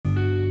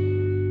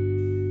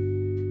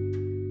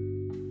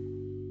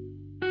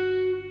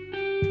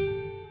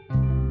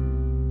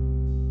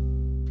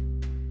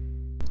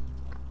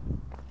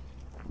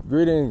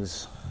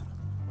Greetings.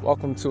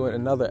 Welcome to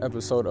another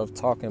episode of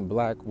Talking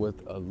Black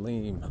with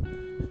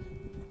Aleem.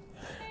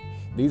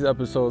 These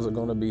episodes are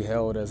going to be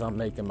held as I'm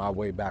making my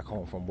way back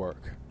home from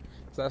work.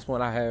 So that's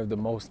when I have the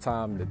most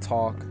time to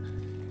talk.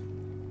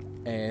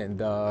 And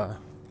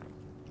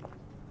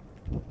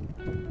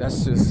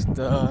that's just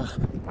the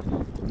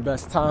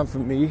best time for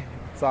me.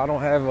 So I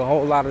don't have a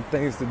whole lot of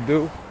things to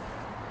do.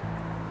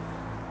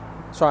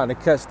 Trying to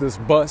catch this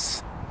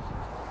bus.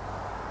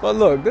 But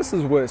look, this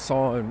is what's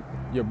on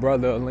your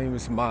brother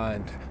Aleem's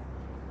mind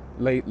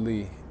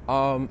lately.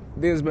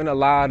 There's been a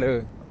lot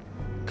of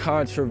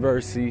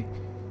controversy,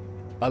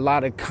 a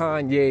lot of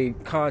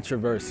Kanye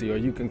controversy, or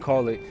you can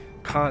call it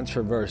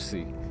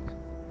controversy.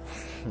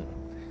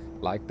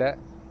 Like that.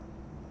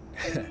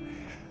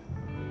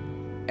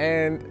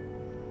 And,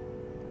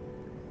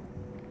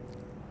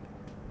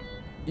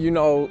 you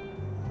know,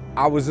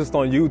 I was just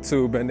on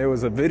YouTube and there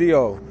was a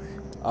video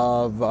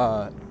of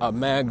a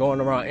man going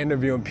around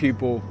interviewing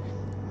people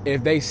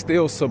if they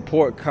still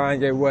support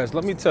Kanye West.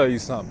 Let me tell you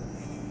something.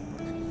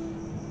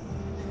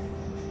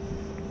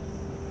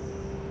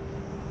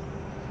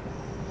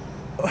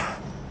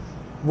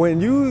 When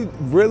you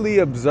really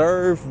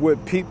observe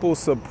what people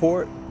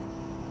support,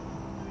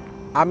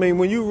 I mean,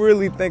 when you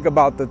really think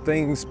about the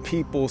things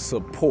people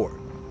support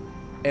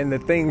and the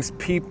things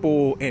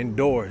people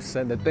endorse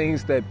and the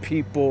things that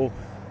people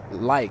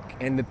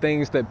like and the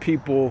things that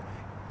people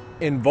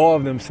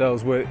involve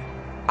themselves with,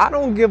 I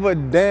don't give a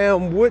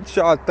damn what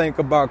y'all think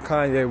about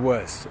Kanye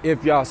West,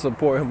 if y'all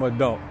support him or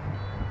don't.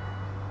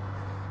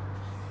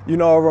 You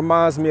know, it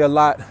reminds me a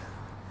lot,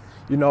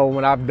 you know,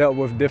 when I've dealt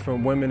with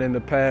different women in the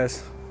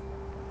past,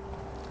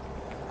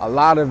 a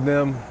lot of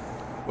them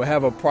will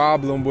have a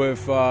problem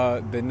with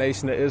the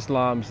Nation of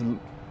Islam's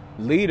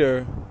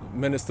leader,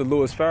 Minister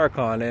Louis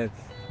Farrakhan. And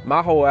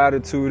my whole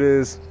attitude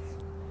is,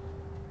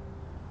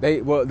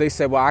 they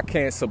say, well, I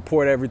can't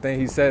support everything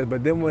he says.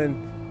 But then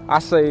when I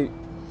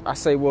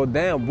say, well,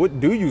 damn, what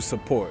do you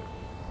support?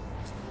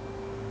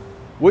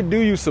 What do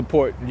you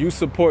support? You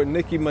support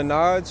Nicki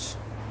Minaj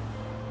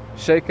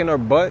shaking her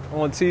butt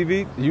on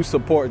TV? You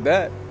support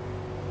that.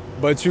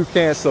 But you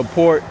can't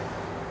support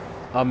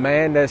a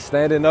man that's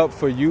standing up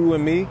for you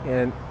and me.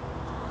 And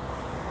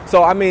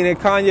so, I mean, and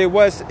Kanye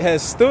West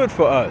has stood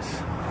for us.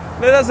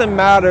 It doesn't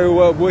matter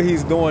what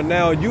he's doing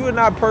now. You are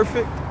not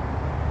perfect.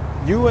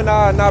 You and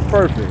I are not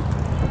perfect.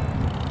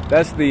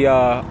 That's the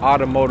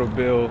automotive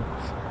bills.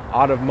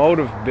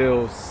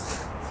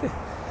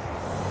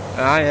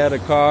 And I ain't had a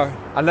car.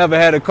 I never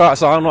had a car,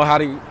 so I don't know how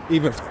to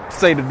even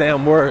say the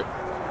damn word.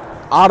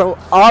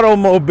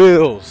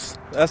 Automobiles.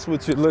 That's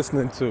what you're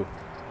listening to.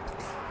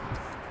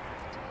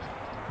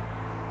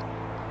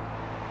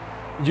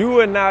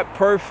 You are not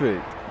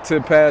perfect to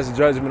pass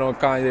judgment on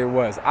Kanye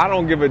West. I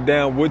don't give a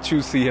damn what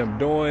you see him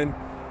doing.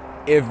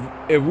 If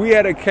we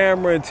had a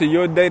camera into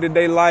your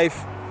day-to-day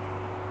life,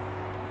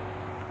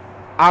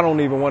 I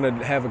don't even want to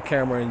have a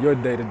camera in your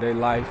day-to-day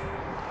life,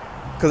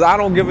 because I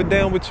don't give a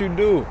damn what you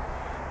do.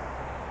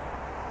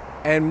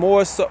 And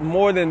more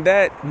than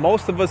that,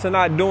 most of us are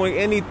not doing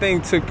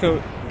anything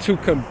to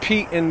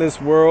compete in this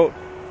world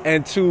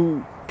and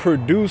to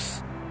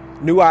produce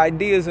new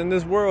ideas in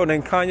this world.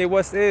 And Kanye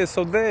West is,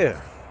 so there.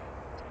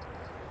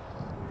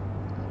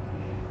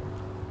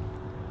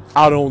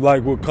 I don't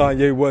like what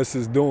Kanye West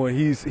is doing.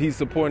 He's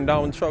supporting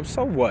Donald Trump.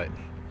 So what?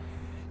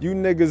 You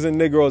niggas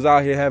and niggeros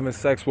out here having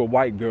sex with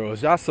white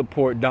girls. Y'all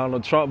support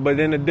Donald Trump, but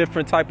in a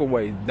different type of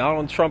way.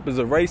 Donald Trump is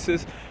a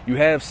racist. You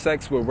have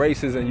sex with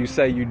racists and you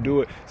say you do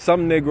it.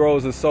 Some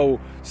niggeros are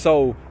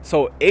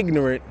so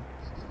ignorant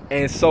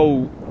and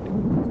so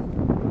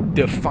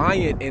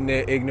defiant in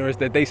their ignorance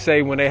that they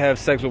say when they have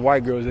sex with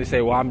white girls, they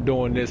say, well, I'm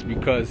doing this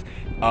because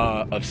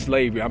of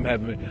slavery. I'm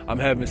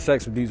having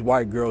sex with these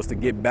white girls to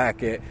get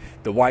back at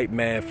the white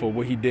man for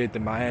what he did to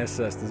my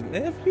ancestors.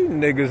 Man, if you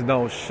niggas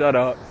don't shut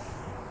up,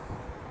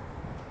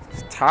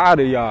 I'm tired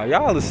of y'all.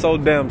 Y'all are so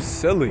damn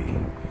silly.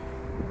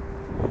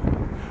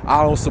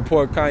 I don't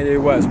support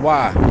Kanye West.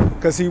 Why?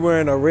 Because he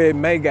wearing a red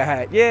mega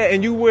hat. Yeah,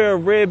 and you wear a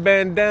red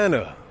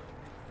bandana.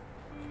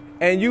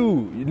 And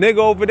you, nigga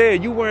over there,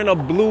 you wearing a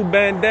blue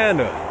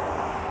bandana.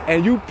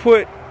 And you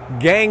put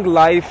gang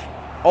life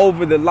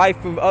over the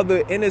life of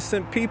other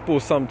innocent people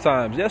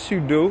sometimes. Yes,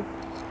 you do.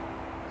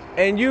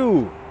 And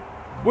you,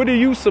 what do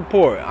you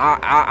support?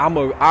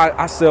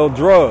 I sell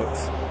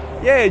drugs.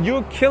 Yeah,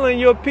 you're killing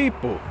your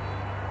people.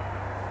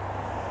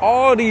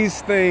 All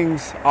these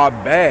things are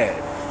bad.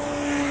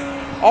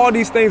 All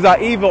these things are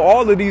evil.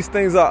 All of these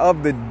things are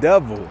of the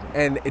devil.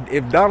 And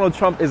if Donald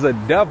Trump is a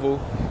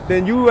devil,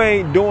 then you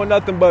ain't doing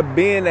nothing but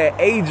being an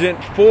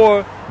agent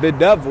for the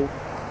devil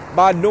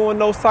by doing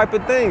those type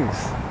of things.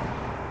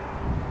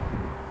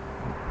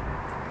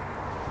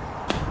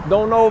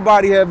 Don't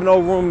nobody have no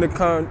room to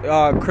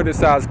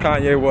criticize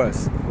Kanye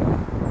West.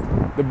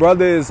 The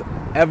brother is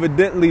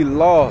evidently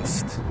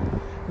lost,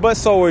 but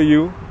so are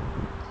you.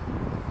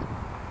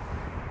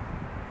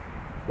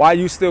 Why are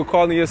you still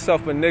calling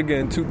yourself a nigga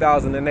in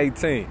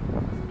 2018?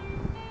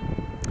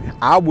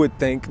 I would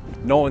think,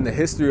 knowing the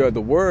history of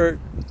the word,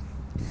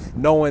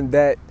 knowing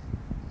that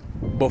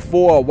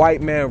before a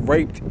white man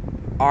raped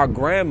our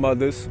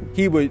grandmothers,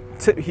 he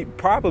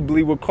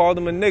probably would call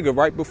them a nigga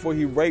right before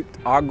he raped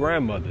our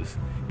grandmothers.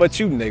 But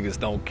you niggas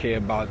don't care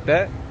about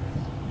that.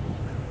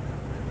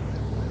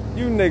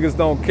 You niggas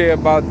don't care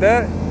about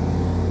that.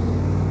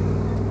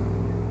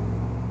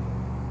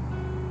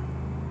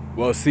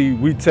 Well, see,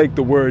 we take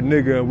the word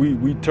nigga and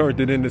we turned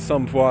it into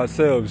something for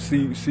ourselves.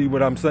 See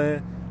what I'm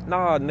saying?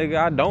 Nah, nigga,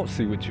 I don't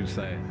see what you're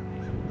saying.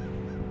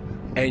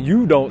 And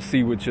you don't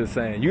see what you're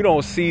saying. You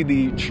don't see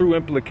the true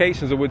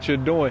implications of what you're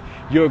doing.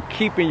 You're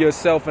keeping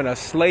yourself in a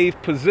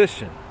slave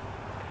position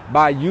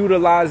by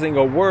utilizing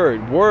a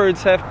word.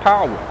 Words have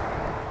power.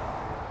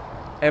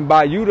 And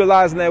by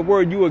utilizing that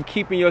word, you are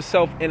keeping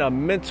yourself in a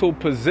mental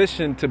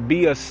position to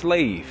be a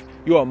slave.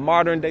 You're a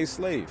modern day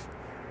slave.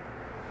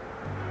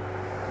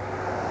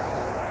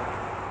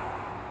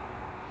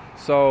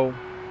 So,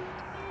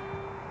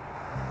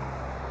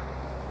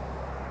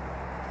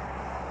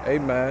 hey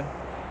man,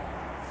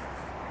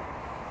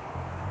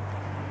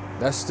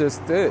 that's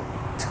just it.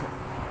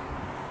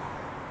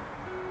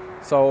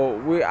 So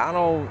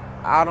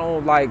I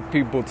don't like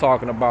people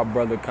talking about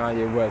Brother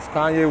Kanye West.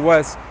 Kanye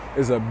West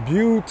is a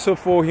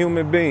beautiful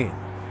human being,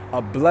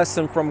 a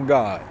blessing from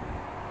God.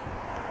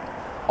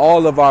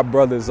 All of our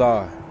brothers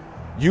are.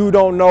 You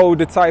don't know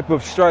the type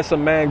of stress a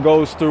man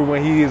goes through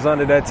when he is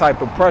under that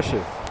type of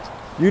pressure.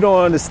 You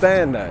don't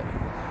understand that.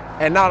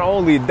 And not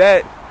only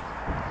that,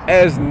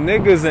 as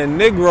niggas and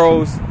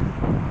Negroes,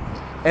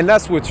 and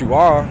that's what you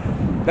are,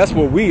 that's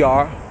what we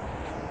are.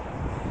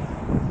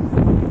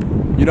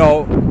 You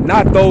know,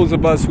 not those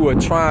of us who are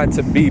trying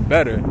to be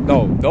better.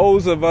 No,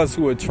 those of us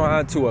who are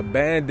trying to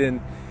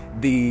abandon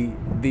the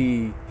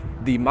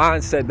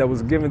mindset that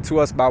was given to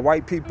us by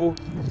white people.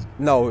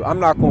 No, I'm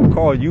not going to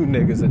call you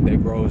niggas and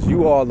Negroes.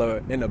 You all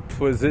are in a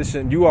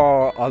position, you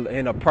all are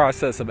in a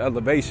process of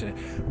elevation.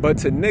 But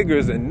to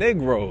niggers and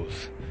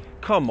Negroes,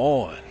 come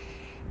on.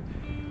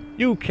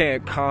 You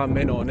can't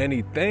comment on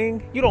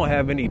anything. You don't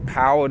have any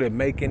power to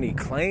make any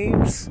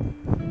claims.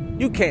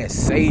 You can't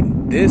say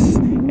this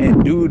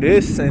and do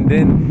this and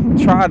then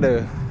try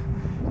to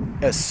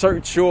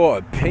assert your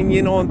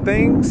opinion on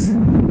things.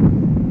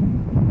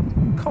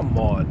 Come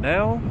on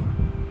now.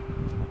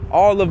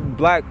 All of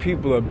black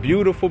people are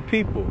beautiful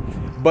people,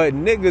 but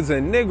niggas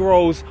and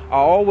Negroes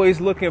are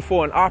always looking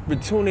for an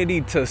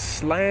opportunity to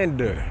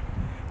slander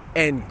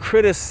and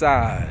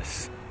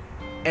criticize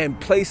and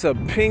place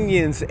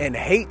opinions and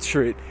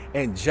hatred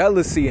and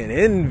jealousy and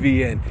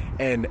envy and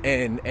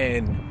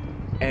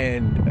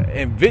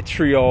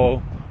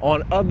vitriol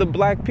on other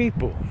black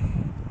people.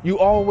 You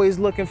always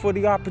looking for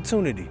the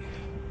opportunity.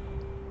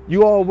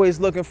 You always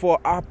looking for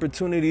an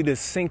opportunity to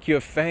sink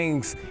your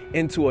fangs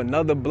into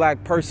another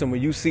black person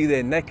when you see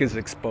their neck is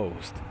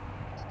exposed.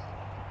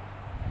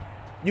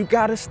 You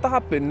gotta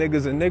stop it,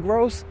 niggas and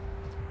Negroes.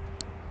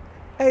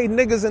 Hey,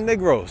 niggas and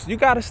Negroes, you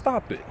gotta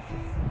stop it.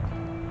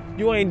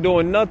 You ain't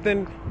doing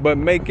nothing but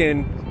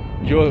making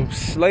your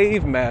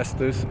slave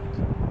masters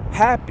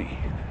happy.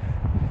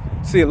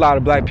 See a lot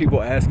of black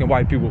people asking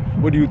white people,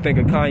 what do you think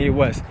of Kanye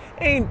West?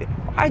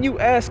 Why you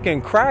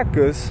asking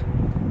crackers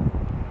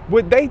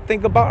what they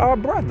think about our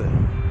brother?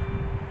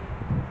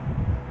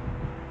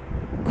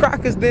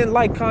 Crackers didn't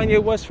like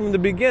Kanye West from the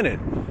beginning.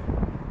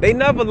 They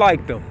never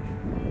liked him.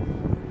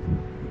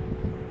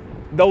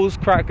 Those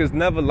crackers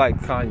never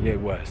liked Kanye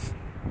West.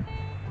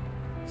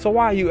 So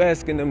why are you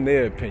asking them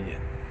their opinion?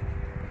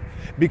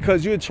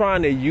 Because you're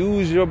trying to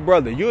use your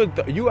brother.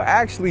 You're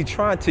actually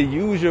trying to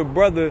use your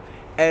brother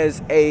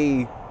as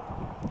a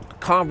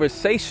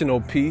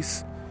conversational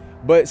piece,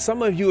 but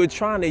some of you are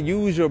trying to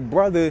use your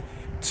brother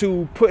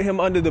to put him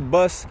under the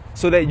bus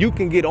so that you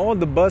can get on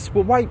the bus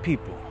with white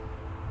people.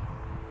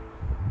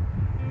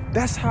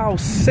 That's how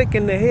sick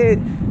in the head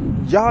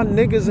y'all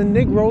niggas and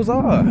Negroes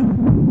are.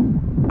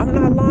 I'm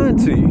not lying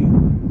to you.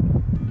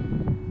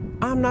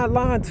 I'm not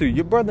lying to you.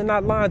 Your brother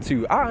not lying to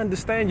you. I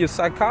understand your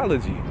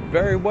psychology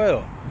very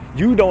well.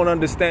 You don't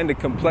understand the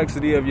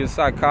complexity of your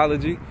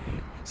psychology.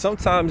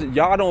 Sometimes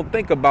y'all don't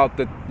think about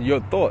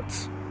your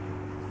thoughts.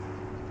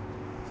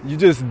 You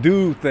just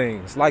do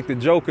things like the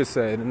Joker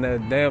said in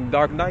that damn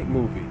Dark Knight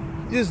movie.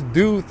 You just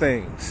do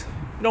things.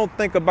 You don't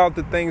think about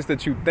the things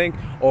that you think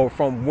or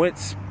from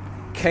whence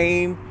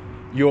came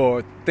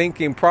your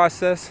thinking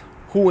process.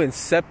 Who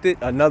incepted,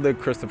 another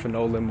Christopher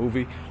Nolan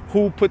movie,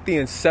 who put the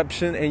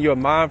inception in your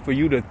mind for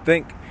you to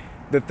think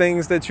the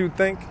things that you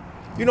think.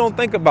 You don't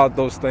think about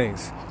those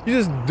things. You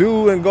just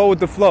do and go with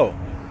the flow.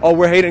 Oh,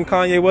 we're hating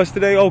Kanye West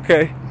today?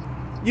 Okay.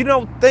 You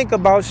don't think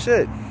about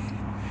shit.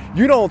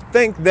 You don't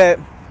think that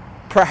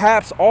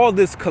perhaps all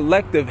this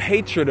collective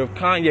hatred of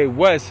Kanye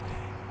West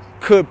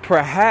could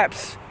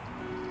perhaps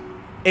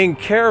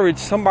encourage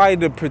somebody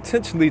to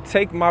potentially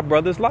take my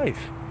brother's life.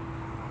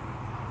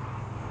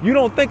 You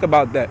don't think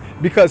about that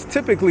because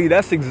typically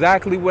that's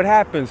exactly what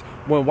happens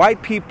when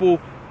white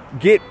people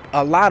get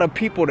a lot of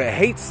people to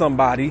hate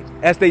somebody,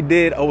 as they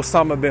did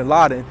Osama bin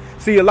Laden.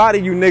 See, a lot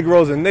of you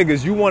Negroes and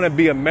niggas, you want to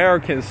be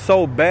Americans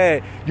so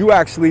bad, you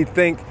actually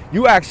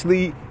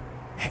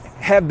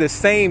have the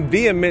same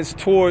vehemence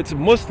towards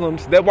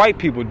Muslims that white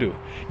people do.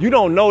 You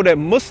don't know that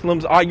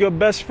Muslims are your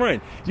best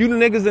friend. You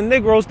niggas and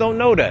Negroes don't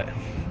know that.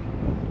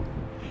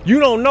 You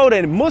don't know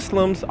that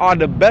Muslims are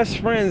the best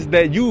friends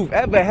that you've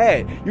ever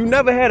had. You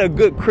never had a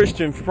good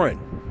Christian friend.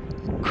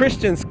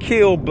 Christians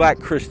kill black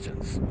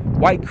Christians.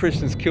 White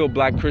Christians kill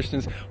black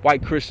Christians.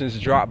 White Christians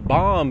drop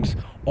bombs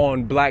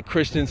on black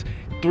Christians.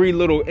 3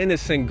 little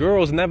innocent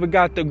girls never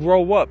got to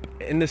grow up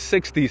in the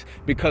 60s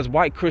because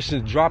white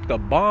Christians dropped a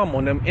bomb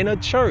on them in a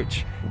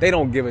church. They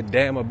don't give a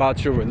damn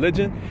about your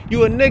religion.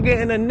 You a nigga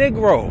and a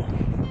Negro.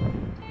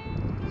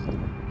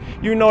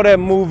 You know that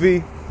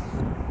movie,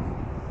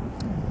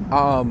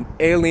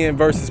 Alien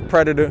versus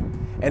Predator?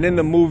 And in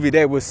the movie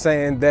they were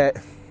saying that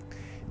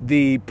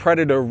the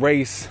predator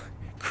race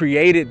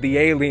created the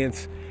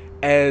aliens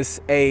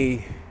as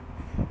a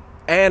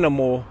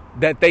animal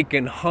that they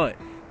can hunt.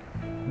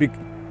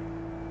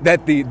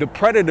 That the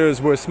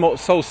predators were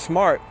so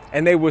smart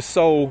and they were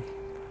so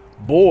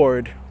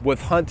bored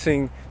with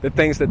hunting the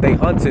things that they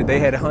hunted. They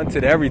had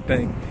hunted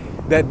everything,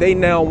 that they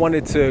now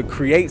wanted to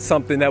create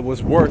something that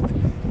was worth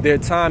their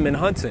time in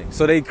hunting.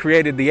 So they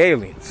created the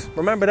aliens.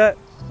 Remember that?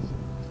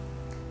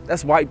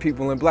 That's white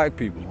people and black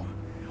people.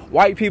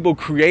 White people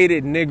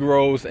created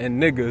Negroes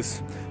and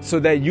niggas so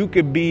that you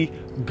could be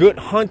good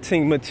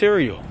hunting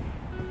material.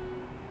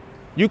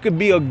 You could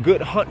be a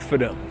good hunt for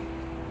them.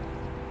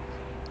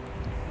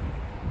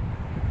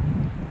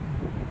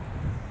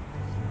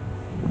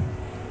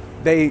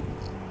 They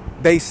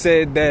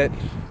said that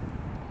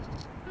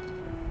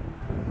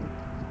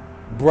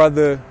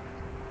the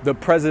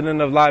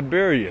president of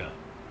Libya,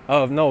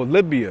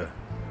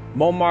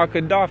 Muammar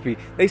Gaddafi,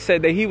 they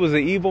said that he was an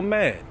evil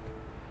man.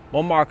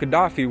 Muammar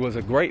Gaddafi was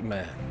a great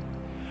man.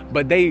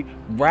 But they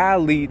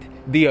rallied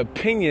the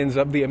opinions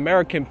of the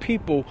American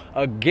people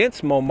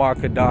against Muammar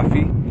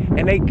Gaddafi,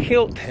 and they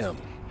killed him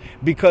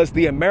because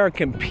the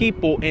American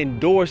people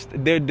endorsed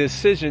their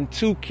decision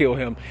to kill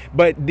him.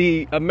 But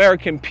the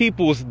American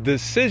people's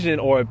decision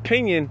or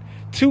opinion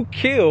to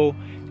kill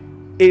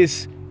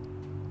is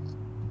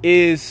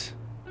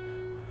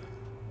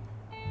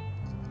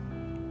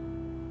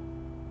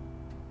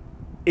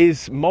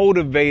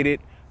motivated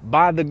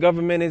by the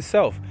government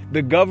itself.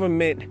 The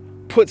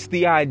government puts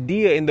the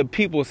idea in the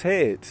people's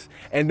heads.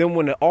 And then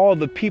when all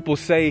the people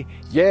say,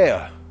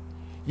 yeah,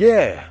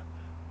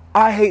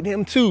 I hate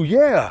him too,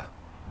 yeah,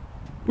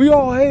 we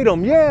all hate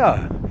him,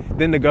 yeah,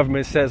 then the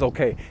government says,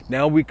 okay,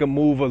 now we can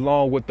move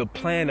along with the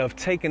plan of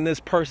taking this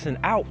person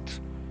out.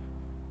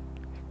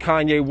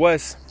 Kanye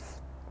West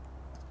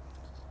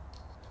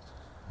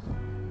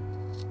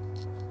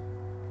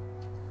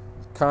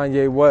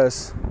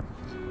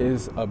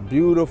is a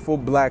beautiful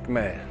black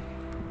man.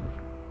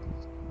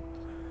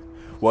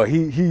 Well,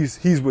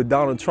 he's with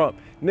Donald Trump.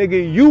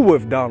 Nigga, you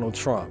with Donald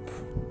Trump.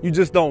 You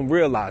just don't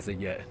realize it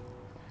yet.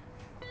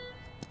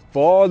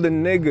 For all the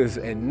niggas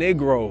and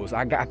Negroes,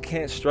 I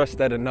can't stress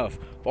that enough.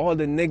 For all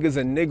the niggas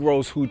and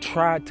Negroes who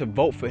tried to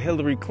vote for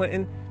Hillary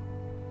Clinton,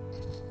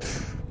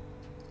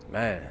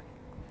 man,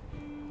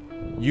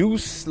 you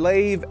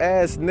slave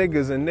ass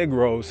niggas and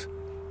Negroes,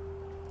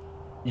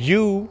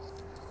 you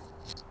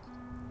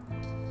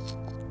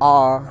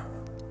are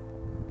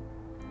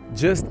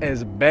just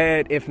as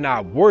bad, if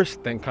not worse,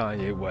 than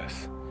Kanye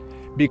West,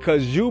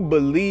 because you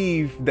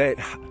believe that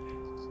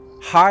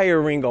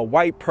hiring a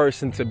white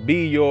person to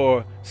be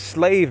your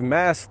slave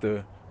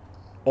master,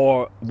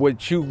 or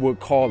what you would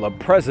call a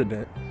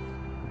president,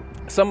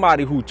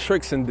 somebody who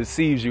tricks and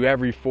deceives you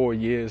every 4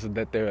 years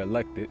that they're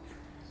elected,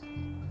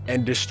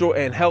 and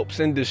helps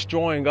in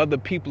destroying other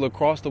people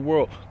across the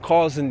world,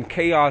 causing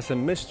chaos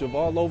and mischief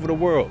all over the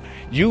world.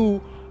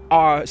 You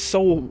are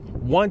so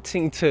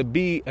wanting to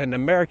be an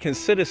American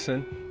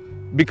citizen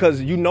because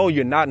you know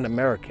you're not an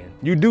American.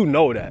 You do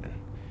know that.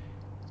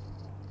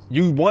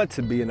 You want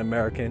to be an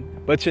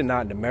American, but you're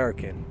not an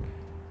American.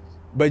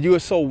 But you are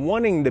so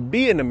wanting to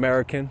be an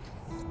American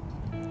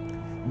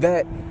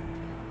that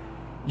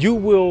you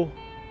will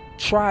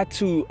try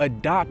to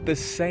adopt the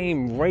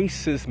same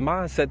racist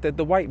mindset that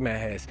the white man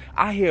has.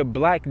 I hear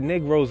black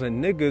Negroes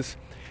and niggas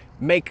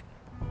make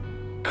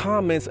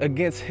comments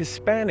against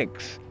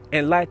Hispanics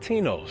and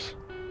Latinos.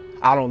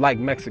 I don't like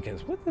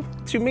Mexicans. What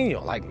you mean you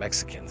don't like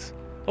Mexicans?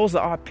 Those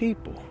are our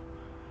people.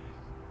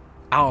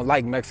 I don't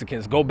like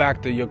Mexicans. Go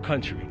back to your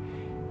country.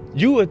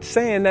 You are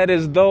saying that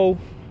as though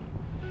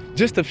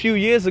just a few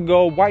years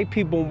ago, white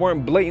people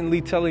weren't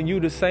blatantly telling you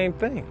the same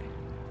thing.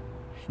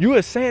 You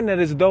are saying that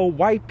as though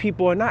white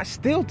people are not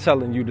still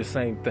telling you the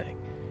same thing.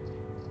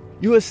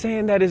 You are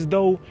saying that as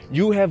though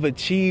you have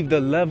achieved a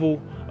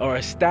level or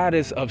a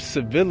status of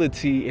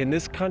civility in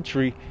this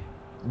country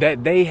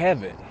that they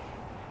haven't,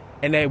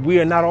 and that we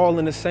are not all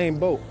in the same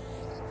boat.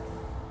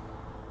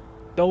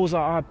 Those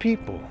are our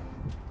people,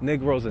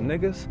 Negroes and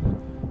niggas.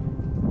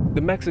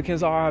 The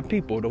Mexicans are our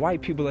people. The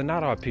white people are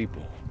not our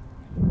people,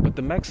 but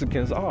the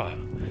Mexicans are.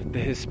 The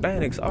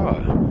Hispanics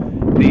are.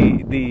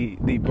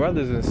 The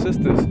brothers and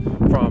sisters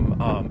from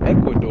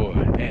Ecuador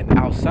and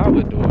El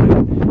Salvador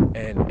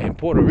and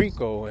Puerto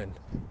Rico and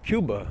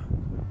Cuba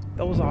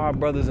Those are our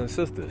brothers and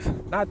sisters,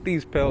 not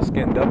these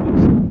pale-skinned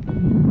devils.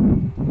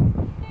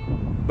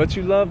 But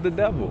you love the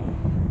devil.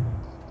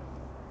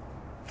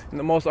 And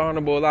the most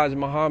honorable Elijah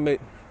Muhammad,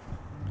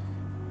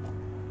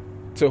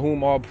 to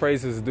whom all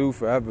praises due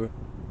forever,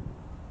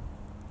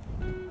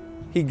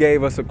 he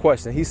gave us a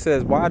question. He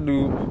says, why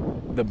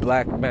do the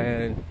black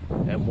man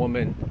and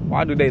woman,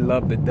 why do they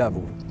love the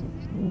devil?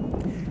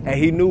 And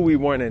he knew we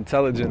weren't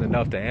intelligent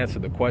enough to answer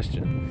the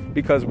question,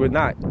 because we're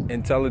not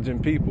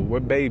intelligent people. We're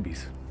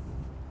babies.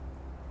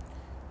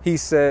 He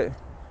said,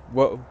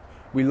 well,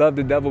 we love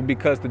the devil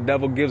because the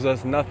devil gives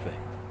us nothing.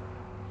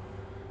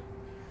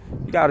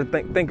 You got to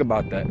think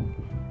about that.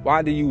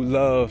 Why do you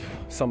love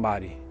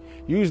somebody?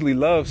 You usually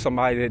love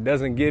somebody that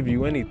doesn't give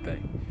you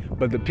anything.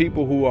 But the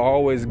people who are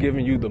always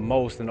giving you the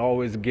most and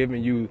always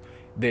giving you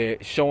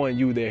showing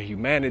you their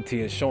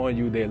humanity and showing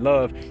you their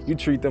love, you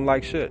treat them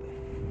like shit.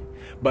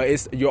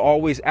 But you're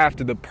always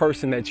after the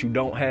person that you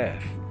don't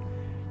have.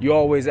 You're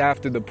always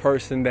after the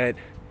person that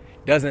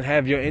doesn't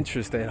have your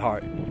interest at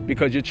heart,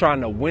 because you're trying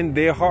to win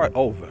their heart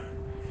over.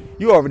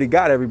 You already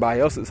got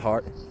everybody else's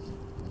heart.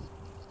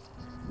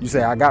 You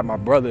say, I got my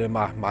brother and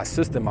my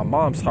sister and my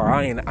mom's heart.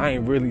 I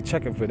ain't really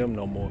checking for them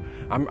no more.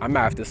 I'm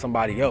after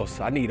somebody else.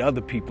 I need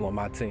other people on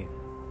my team.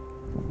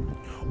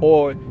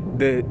 Or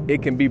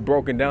it can be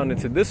broken down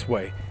into this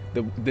way.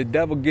 The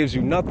devil gives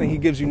you nothing. He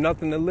gives you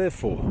nothing to live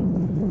for.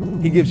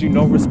 He gives you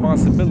no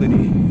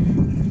responsibility.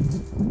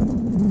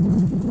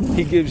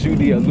 He gives you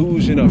the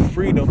illusion of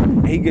freedom.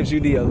 And he gives you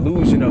the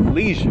illusion of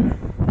leisure.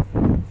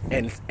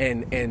 And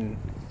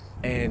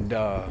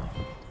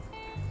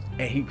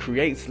he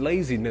creates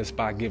laziness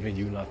by giving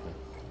you nothing.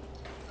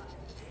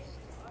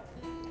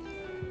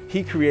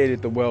 He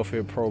created the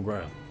welfare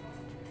program.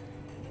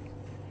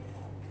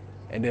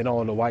 And then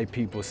all the white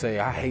people say,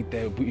 I hate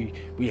that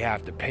we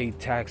have to pay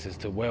taxes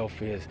to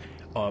welfare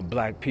on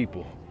black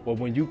people. Well,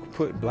 when you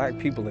put black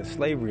people in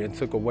slavery and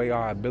took away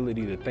our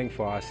ability to think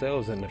for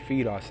ourselves and to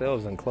feed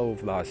ourselves and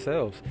clothe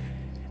ourselves,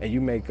 and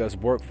you make us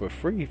work for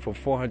free for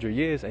 400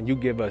 years and you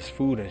give us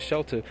food and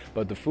shelter,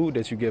 but the food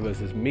that you give us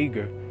is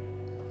meager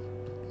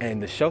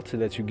and the shelter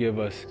that you give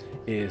us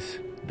is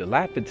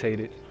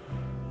dilapidated,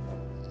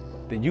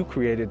 then you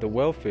created the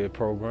welfare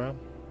program.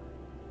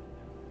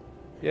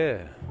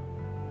 Yeah,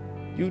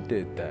 you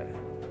did that.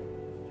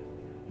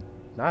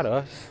 Not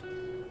us.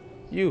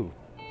 You,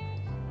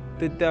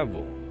 the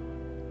devil.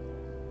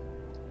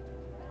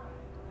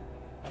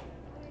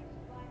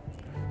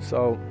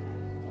 So,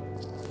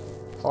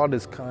 all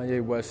this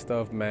Kanye West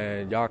stuff,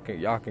 man, y'all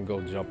can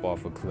go jump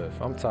off a cliff.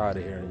 I'm tired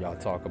of hearing y'all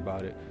talk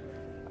about it.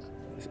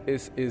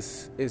 It's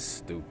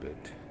stupid.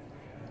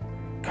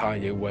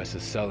 Kanye West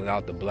is selling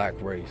out the black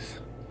race.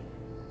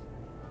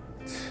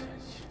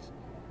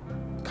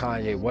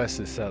 Kanye West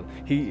is selling.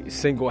 He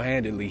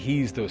single-handedly,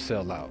 he's the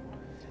sellout.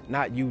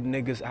 Not you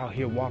niggas out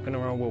here walking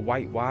around with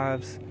white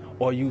wives,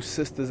 or you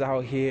sisters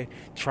out here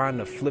trying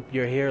to flip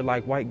your hair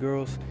like white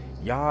girls.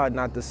 Y'all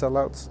not the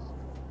sellouts.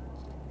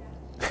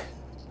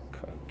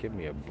 Give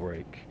me a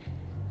break.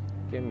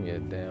 Give me a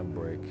damn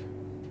break.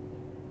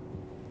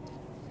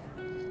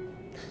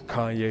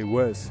 Kanye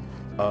West,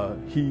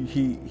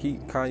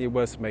 Kanye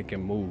West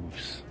making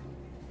moves.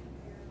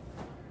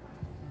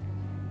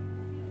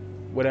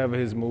 Whatever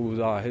his moves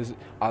are,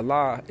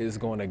 Allah is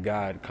going to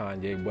guide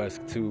Kanye West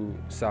to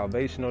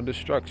salvation or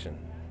destruction.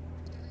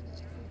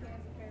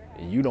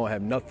 And you don't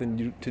have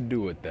nothing to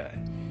do with that.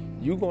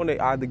 You're going to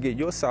either get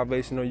your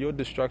salvation or your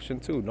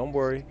destruction too. Don't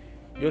worry.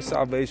 Your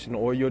salvation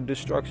or your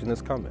destruction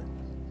is coming.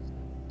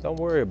 Don't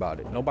worry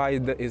about it. Nobody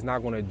is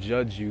not going to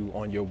judge you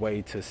on your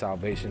way to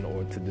salvation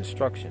or to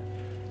destruction.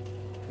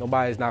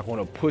 Nobody is not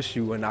going to push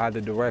you in either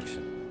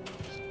direction.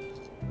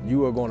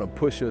 You are going to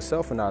push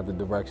yourself in either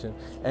direction.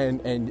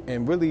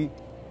 And really,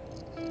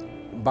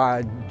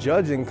 by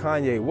judging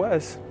Kanye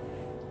West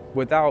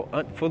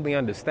without fully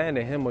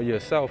understanding him or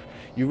yourself,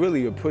 you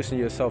really are pushing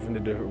yourself in the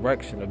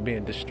direction of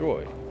being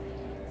destroyed.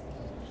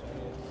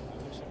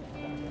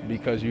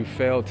 Because you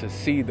fail to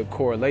see the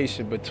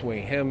correlation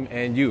between him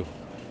and you.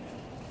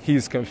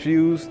 He's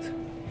confused.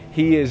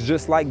 He is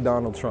just like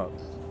Donald Trump.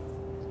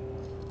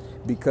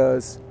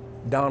 Because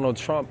Donald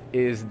Trump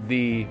is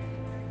the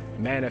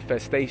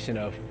manifestation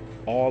of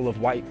all of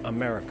white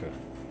America.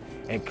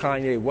 And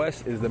Kanye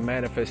West is the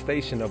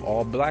manifestation of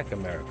all black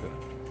America.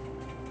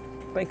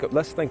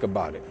 Let's think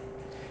about it.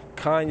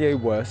 Kanye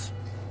West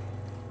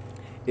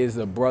is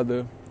a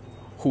brother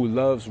who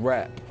loves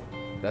rap.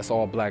 That's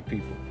all black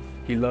people.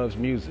 He loves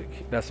music.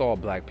 That's all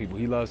black people.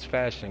 He loves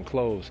fashion,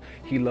 clothes.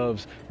 He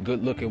loves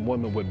good-looking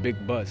women with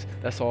big butts.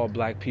 That's all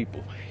black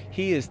people.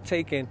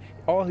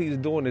 All he's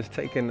doing is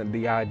taking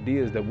the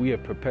ideas that we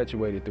have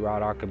perpetuated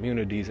throughout our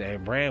communities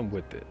and ran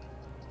with it.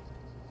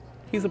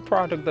 He's a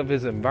product of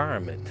his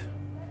environment.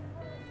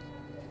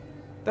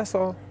 That's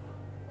all.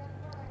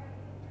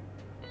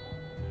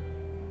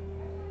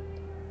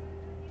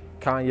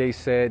 Kanye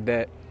said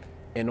that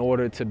in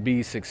order to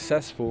be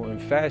successful in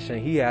fashion,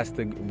 he has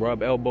to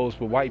rub elbows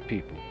with white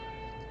people.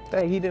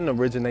 He didn't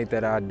originate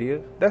that idea.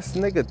 That's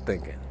nigga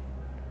thinking.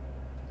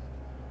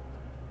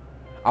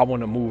 I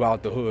want to move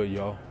out the hood,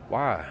 yo.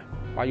 Why?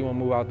 Why you want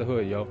to move out the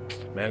hood, yo?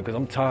 Man, because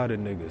I'm tired of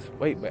niggas.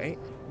 Wait, but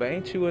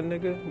ain't you a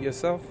nigga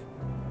yourself?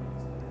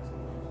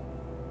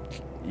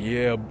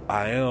 Yeah,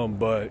 I am,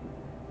 but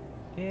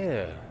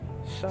yeah,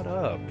 shut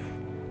up.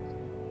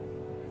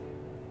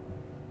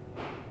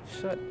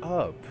 Shut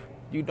up.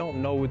 You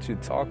don't know what you're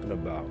talking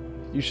about.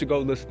 You should go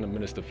listen to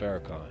Minister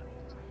Farrakhan.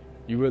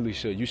 You really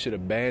should. You should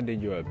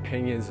abandon your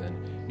opinions,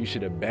 and you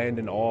should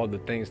abandon all the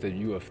things that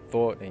you have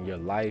thought in your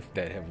life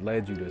that have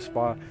led you this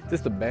far.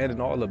 Just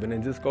abandon all of it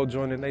and just go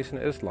join the Nation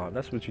of Islam.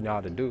 That's what you know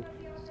how to do.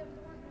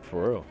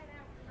 For real.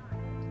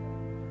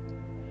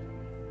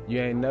 You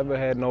ain't never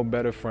had no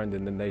better friend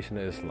than the Nation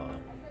of Islam.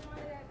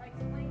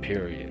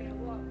 Period.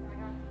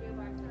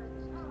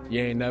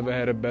 You ain't never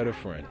had a better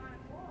friend.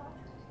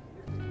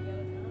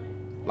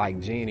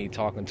 Like Genie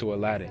talking to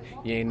Aladdin.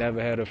 You ain't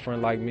never had a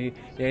friend like me.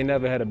 You ain't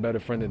never had a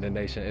better friend than the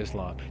Nation of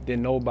Islam. Did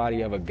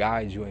nobody ever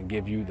guide you and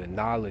give you the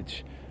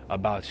knowledge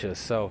about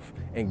yourself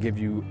and give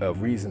you a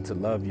reason to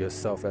love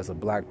yourself as a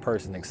black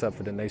person except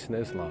for the Nation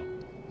of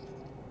Islam?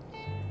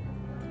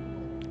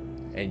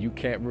 And you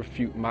can't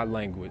refute my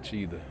language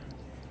either.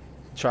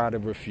 Try to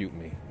refute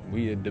me.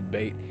 We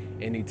debate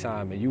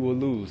anytime, and you will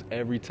lose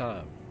every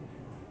time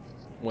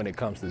when it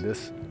comes to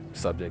this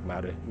subject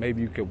matter.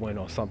 Maybe you could win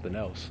on something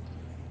else,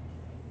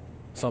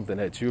 something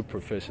that you're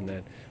proficient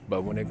in.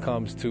 But when it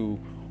comes to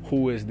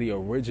who is the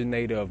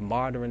originator of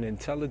modern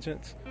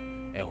intelligence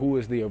and who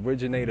is the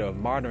originator of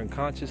modern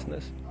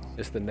consciousness,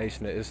 it's the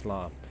Nation of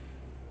Islam,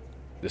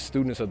 the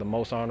students of the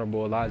most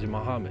honorable Elijah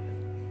Muhammad.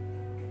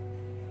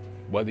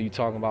 Whether you're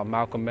talking about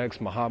Malcolm X,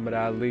 Muhammad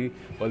Ali,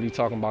 whether you're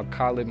talking about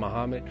Khalid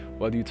Muhammad,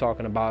 whether you're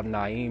talking about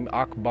Naeem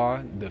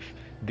Akbar,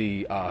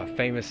 the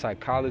famous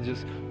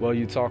psychologist, whether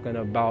you're talking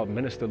about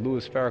Minister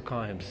Louis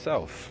Farrakhan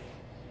himself.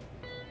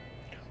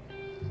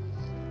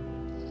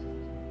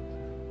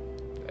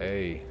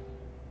 Hey,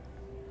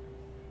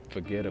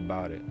 forget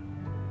about it.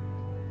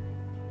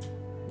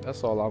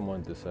 That's all I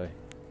wanted to say.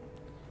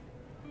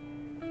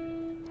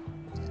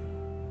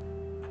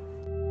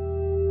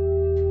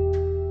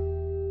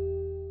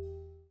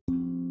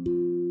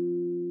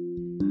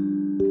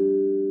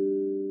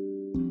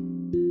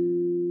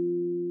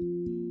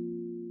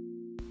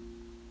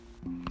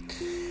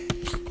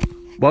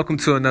 Welcome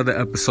to another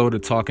episode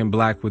of Talking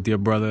Black with your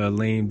brother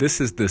Aleem. This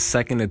is the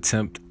second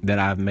attempt that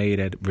I've made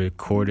at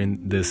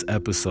recording this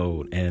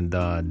episode. And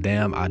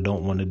damn, I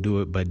don't want to do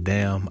it, but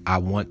damn, I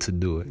want to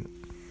do it.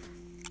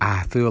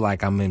 I feel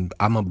like I'm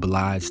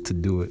obliged to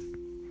do it.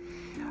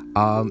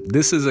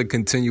 This is a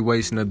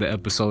continuation of the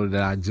episode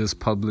that I just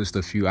published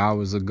a few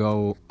hours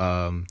ago,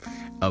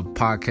 a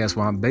podcast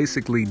where I'm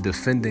basically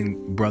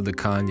defending Brother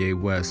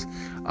Kanye West.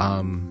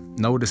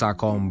 Notice I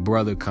call him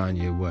Brother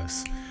Kanye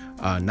West.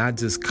 Not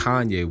just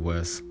Kanye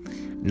West,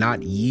 not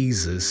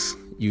Yeezus.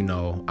 You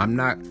know, I'm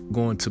not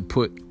going to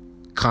put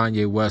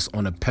Kanye West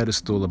on a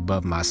pedestal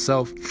above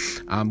myself.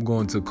 I'm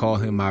going to call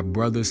him my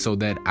brother so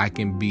that I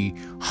can be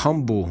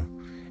humble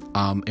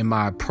in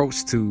my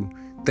approach to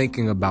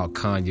thinking about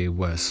Kanye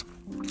West.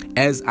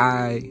 As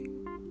I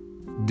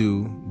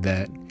do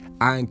that,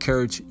 I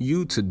encourage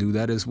you to do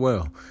that as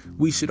well.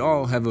 We should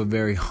all have a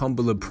very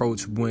humble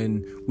approach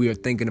when we are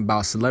thinking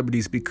about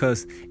celebrities,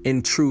 because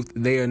in truth,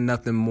 they are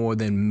nothing more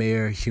than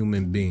mere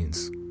human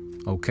beings.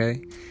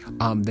 Okay?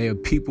 They are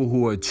people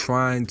who are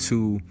trying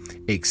to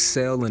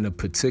excel in a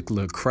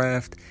particular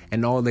craft,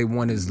 and all they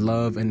want is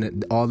love,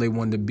 and all they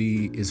want to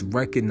be is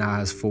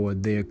recognized for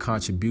their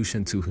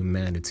contribution to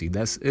humanity.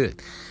 That's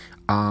it.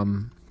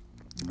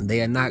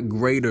 They are not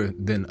greater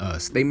than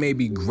us. They may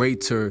be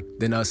greater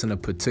than us in a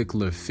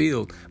particular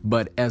field,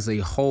 but as a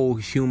whole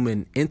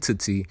human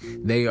entity,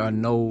 they are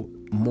no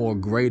more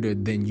greater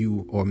than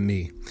you or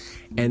me.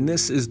 And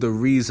this is the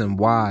reason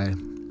why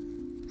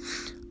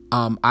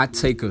I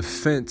take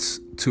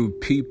offense to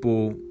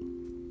people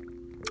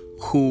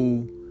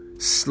who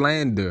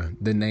slander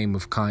the name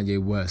of Kanye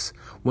West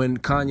when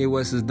Kanye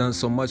West has done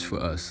so much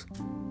for us,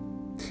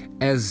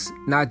 as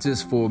not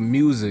just for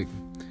music,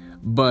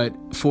 but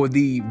for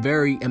the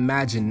very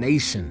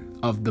imagination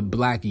of the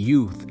black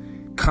youth.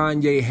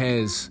 Kanye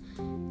has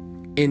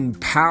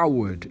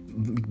empowered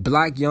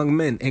black young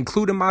men,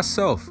 including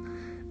myself,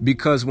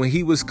 because when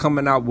he was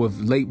coming out with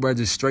late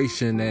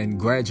registration and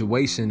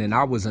graduation, and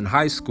I was in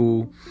high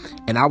school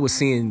and I was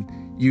seeing,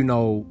 you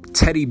know,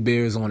 teddy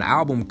bears on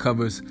album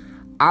covers,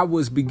 I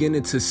was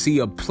beginning to see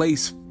a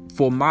place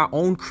for my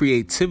own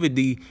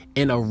creativity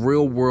in a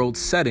real world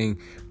setting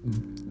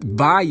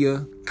via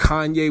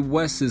Kanye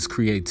West's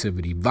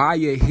creativity,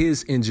 via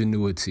his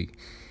ingenuity,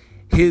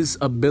 his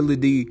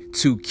ability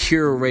to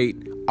curate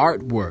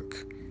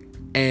artwork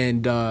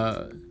and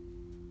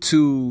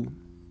to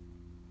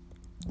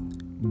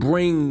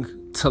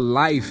bring to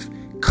life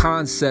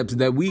concepts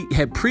that we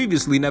had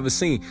previously never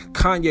seen.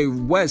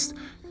 Kanye West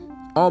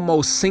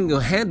almost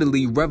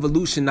single-handedly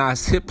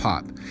revolutionized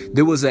hip-hop.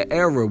 There was an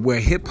era where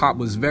hip-hop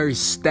was very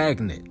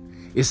stagnant.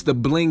 It's the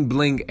bling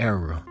bling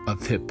era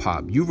of hip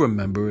hop. You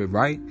remember it,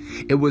 right?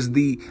 It was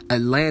the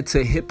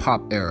Atlanta hip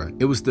hop era.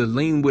 It was the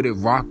lean with it,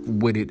 rock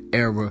with it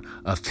era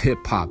of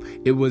hip hop.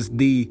 It was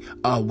the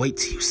wait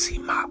till you see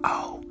my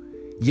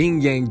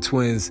Yin Yang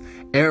Twins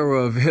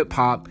era of hip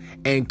hop.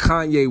 And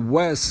Kanye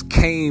West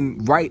came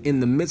right in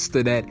the midst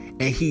of that,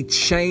 and he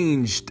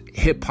changed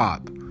hip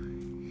hop.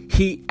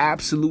 He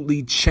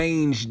absolutely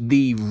changed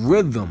the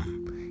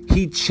rhythm.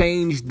 He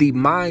changed the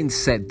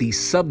mindset, the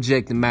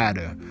subject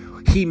matter.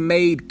 He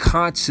made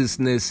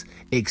consciousness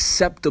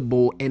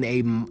acceptable in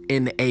a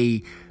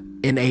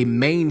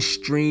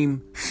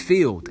mainstream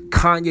field.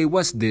 Kanye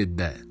West did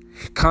that.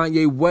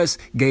 Kanye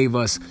West gave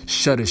us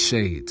Shutter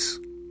Shades.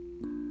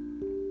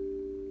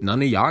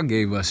 None of y'all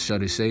gave us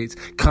Shutter Shades.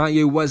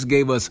 Kanye West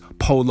gave us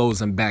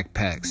polos and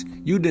backpacks.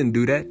 You didn't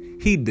do that.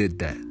 He did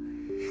that.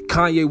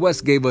 Kanye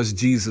West gave us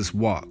Jesus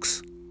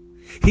Walks.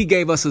 He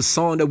gave us a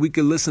song that we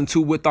could listen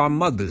to with our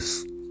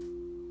mothers.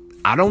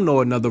 I don't know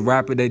another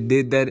rapper that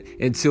did that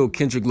until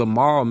Kendrick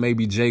Lamar or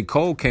maybe J.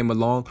 Cole came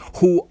along,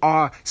 who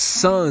are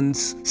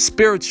sons,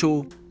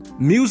 spiritual,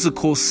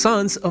 musical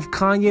sons of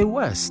Kanye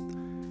West.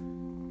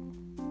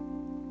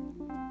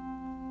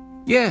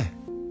 Yeah,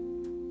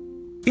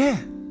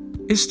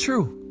 it's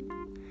true.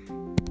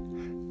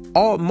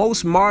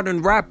 Most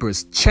modern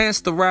rappers, Chance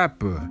the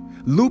Rapper,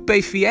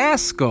 Lupe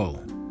Fiasco,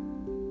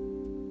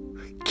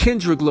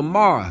 Kendrick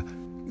Lamar,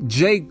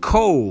 J.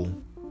 Cole,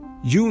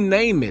 you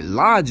name it,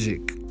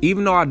 Logic.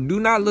 Even though I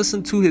do not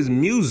listen to his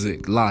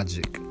music,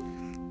 Logic.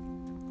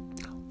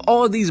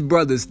 All these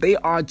brothers, they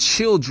are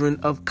children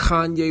of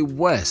Kanye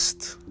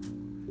West.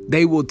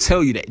 They will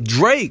tell you that.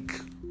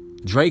 Drake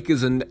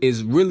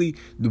is really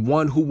the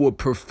one who will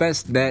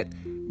profess that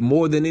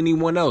more than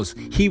anyone else.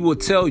 He will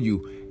tell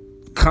you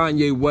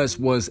Kanye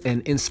West was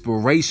an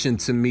inspiration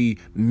to me,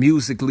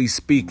 musically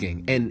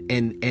speaking, and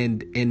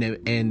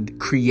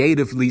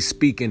creatively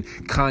speaking.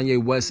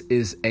 Kanye West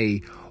is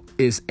a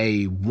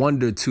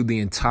wonder to the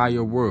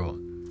entire world.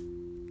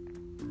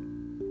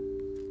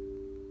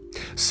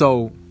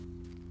 So,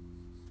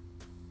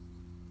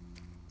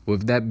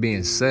 with that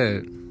being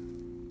said,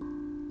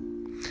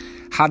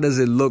 how does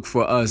it look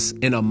for us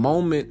in a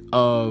moment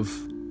of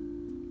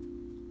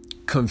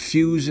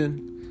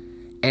confusion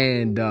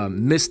and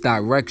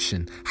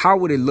misdirection? How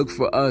would it look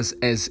for us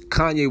as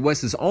Kanye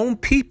West's own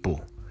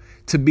people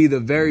to be the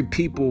very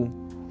people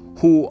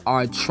who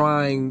are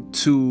trying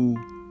to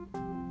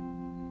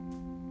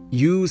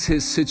use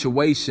his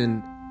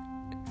situation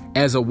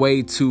as a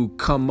way to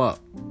come up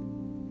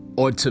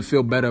or to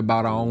feel better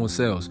about our own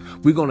selves?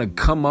 We're going to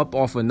come up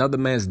off another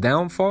man's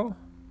downfall?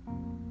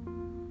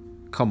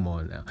 Come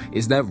on now.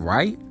 Is that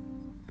right?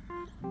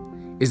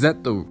 Is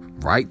that the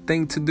right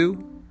thing to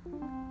do?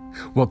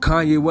 Well,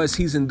 Kanye West,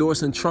 he's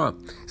endorsing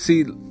Trump.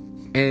 See,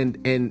 and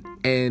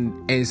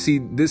see,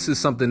 this is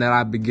something that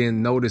I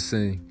began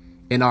noticing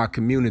in our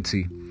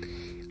community.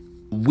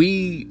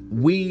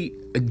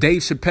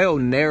 Dave Chappelle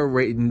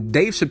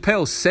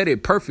said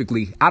it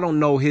perfectly. I don't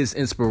know his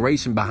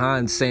inspiration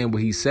behind saying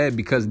what he said,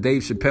 because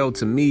Dave Chappelle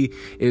to me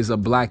is a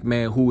black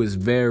man who is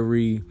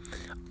very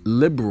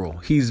liberal.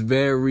 He's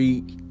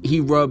very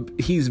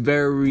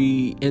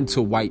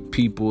into white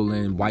people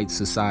and white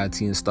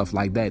society and stuff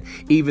like that.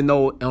 Even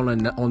though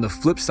on the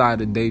flip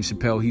side of Dave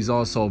Chappelle, he's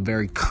also a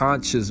very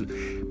conscious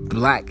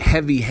black,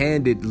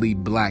 heavy-handedly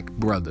black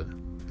brother.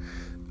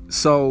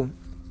 So,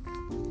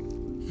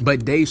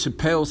 but Dave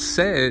Chappelle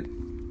said,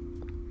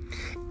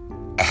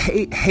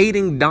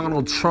 hating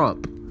Donald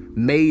Trump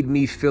made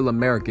me feel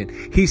American.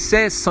 He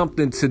said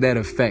something to that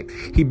effect.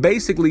 He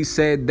basically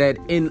said that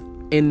in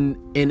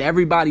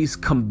everybody's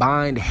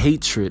combined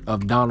hatred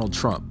of Donald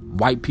Trump,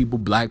 white people,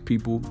 black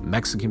people,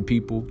 Mexican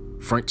people,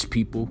 French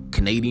people,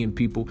 Canadian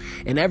people,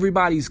 and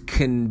everybody's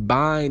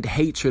combined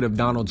hatred of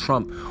Donald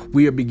Trump,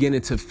 we are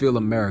beginning to feel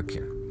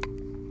American.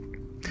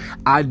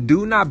 I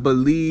do not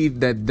believe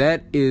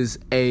that is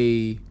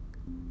a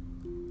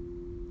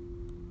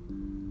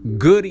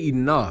good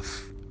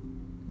enough,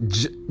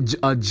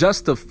 a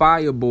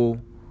justifiable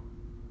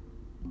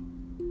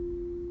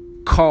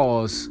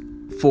cause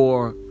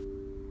for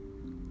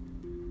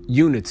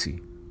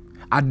unity.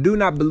 I do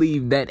not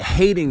believe that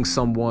hating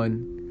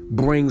someone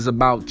brings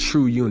about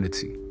true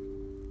unity.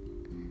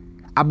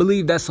 I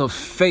believe that's a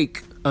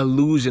fake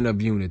illusion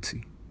of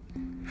unity.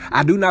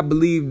 I do not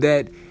believe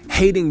that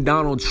hating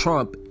Donald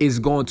Trump is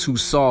going to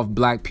solve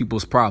black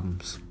people's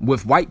problems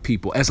with white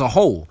people as a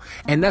whole.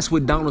 And that's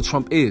what Donald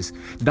Trump is.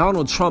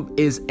 Donald Trump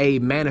is a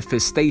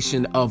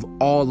manifestation of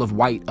all of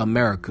white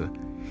America.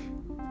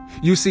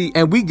 You see,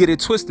 and we get it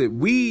twisted.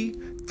 We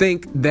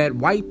think that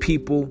white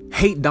people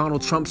hate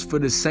Donald Trump's for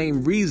the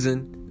same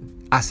reason.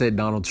 I said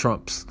Donald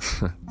Trump's.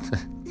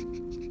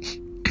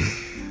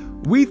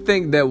 We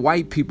think that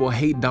white people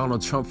hate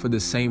Donald Trump for the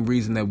same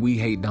reason that we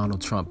hate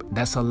Donald Trump.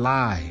 That's a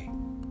lie.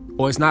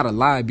 Or it's not a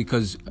lie,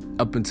 because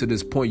up until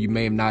this point, you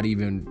may have not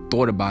even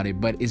thought about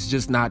it, but it's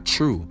just not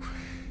true.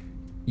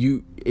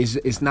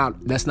 That's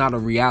not a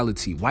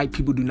reality. White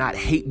people do not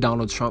hate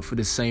Donald Trump for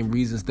the same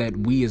reasons that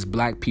we as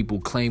black people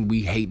claim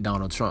we hate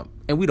Donald Trump.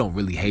 And we don't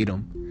really hate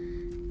him.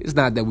 It's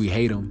not that we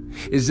hate him.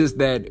 It's just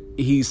that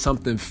he's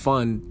something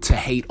fun to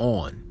hate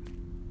on.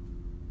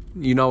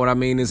 You know what I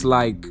mean? It's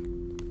like,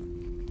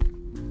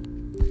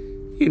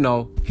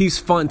 he's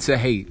fun to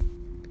hate.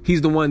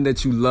 He's the one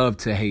that you love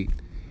to hate.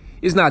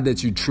 It's not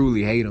that you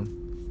truly hate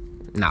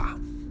him.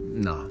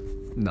 No.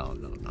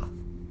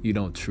 You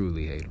don't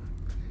truly hate him.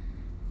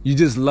 You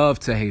just love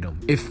to hate him.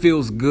 It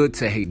feels good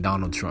to hate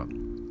Donald Trump.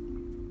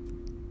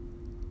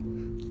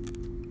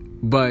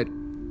 But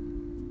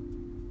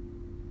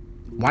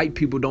white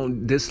people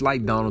don't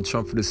dislike Donald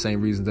Trump for the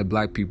same reasons that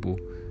black people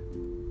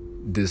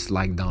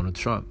dislike Donald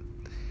Trump.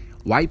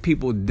 White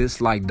people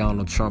dislike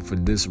Donald Trump for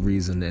this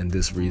reason and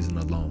this reason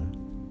alone.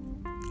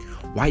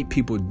 White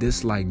people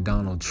dislike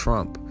Donald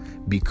Trump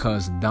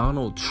because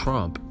Donald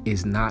Trump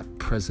is not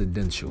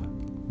presidential.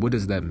 What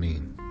does that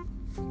mean?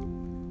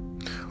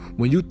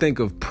 When you think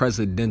of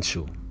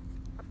presidential,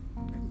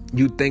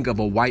 you think of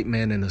a white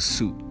man in a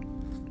suit.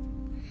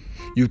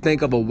 You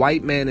think of a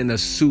white man in a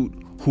suit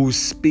who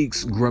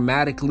speaks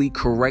grammatically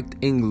correct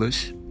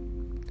English,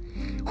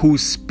 who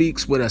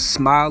speaks with a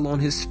smile on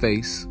his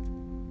face.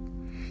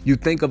 You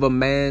think of a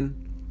man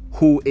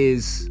who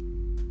is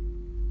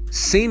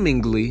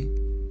seemingly,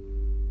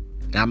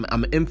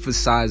 I'm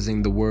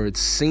emphasizing the word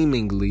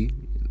seemingly.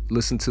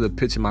 Listen to the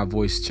pitch of my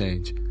voice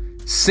change.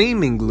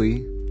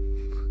 Seemingly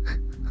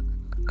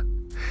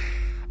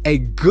a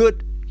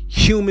good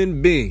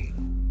human being.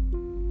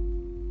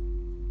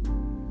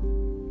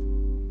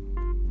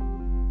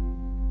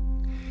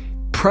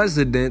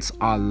 Presidents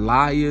are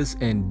liars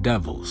and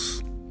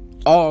devils.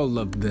 All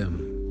of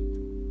them.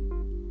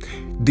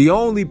 The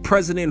only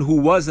president who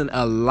wasn't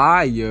a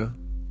liar,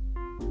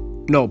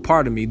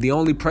 the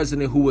only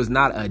president who was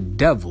not a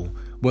devil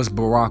was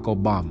Barack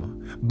Obama.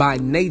 By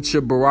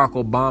nature, Barack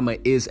Obama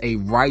is a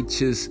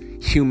righteous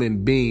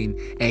human being,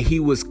 and he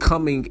was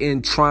coming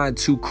in trying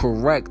to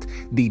correct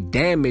the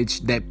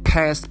damage that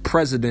past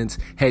presidents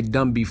had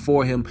done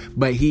before him,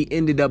 but he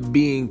ended up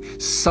being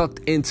sucked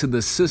into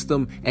the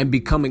system and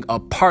becoming a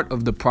part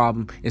of the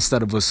problem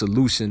instead of a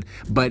solution.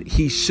 But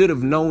he should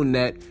have known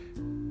that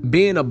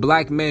being a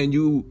black man,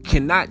 you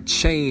cannot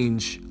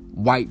change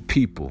white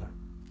people.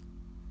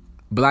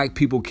 Black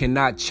people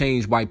cannot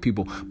change white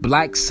people.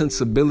 Black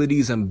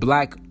sensibilities and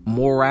black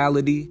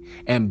morality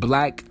and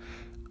black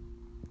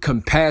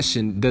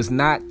compassion does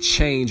not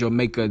change or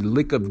make a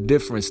lick of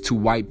difference to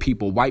white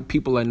people. White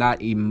people are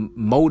not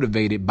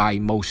motivated by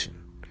emotion.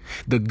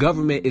 The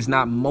government is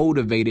not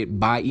motivated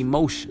by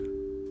emotion.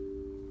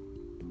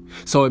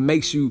 So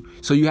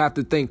you have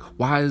to think,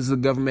 why does the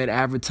government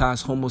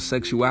advertise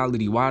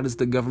homosexuality? Why does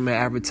the government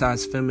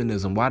advertise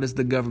feminism? Why does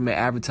the government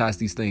advertise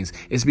these things?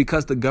 It's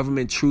because the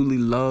government truly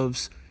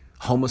loves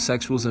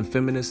homosexuals and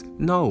feminists?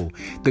 No,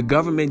 the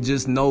government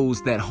just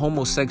knows that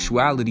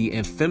homosexuality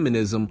and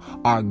feminism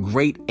are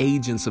great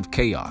agents of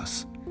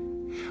chaos.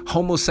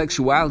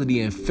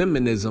 Homosexuality and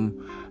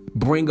feminism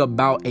bring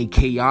about a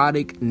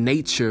chaotic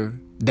nature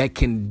that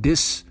can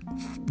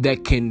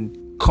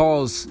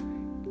cause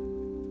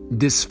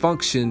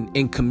dysfunction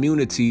in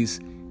communities,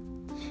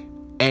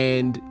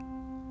 and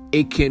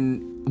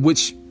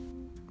which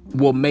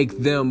will make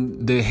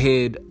them the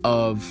head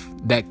of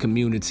that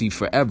community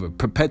forever,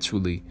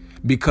 perpetually,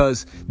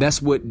 because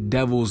that's what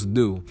devils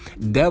do.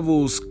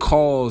 Devils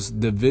cause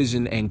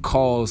division and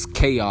cause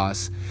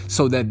chaos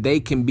so that they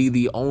can be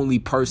the only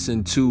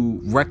person to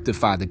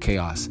rectify the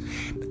chaos.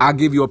 I'll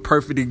give you a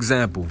perfect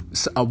example,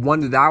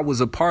 one that I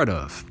was a part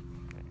of.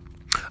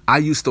 I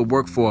used to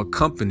work for a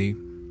company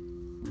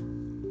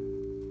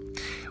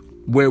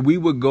where we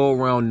would go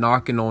around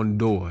knocking on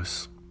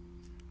doors.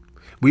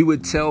 We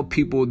would tell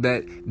people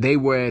that they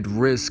were at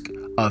risk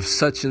of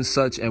such and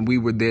such, and we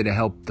were there to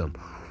help them.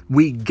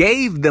 We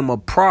gave them a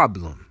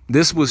problem.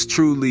 This was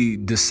truly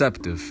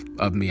deceptive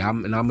of me,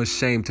 and I'm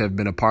ashamed to have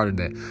been a part of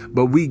that.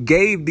 But we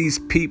gave these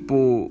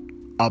people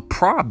a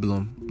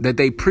problem that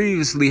they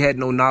previously had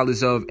no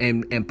knowledge of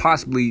and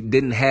possibly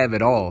didn't have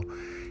at all.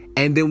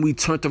 And then we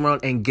turned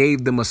around and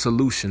gave them a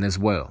solution as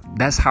well.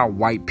 That's how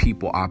white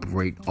people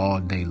operate all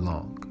day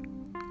long.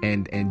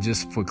 And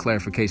just for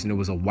clarification, it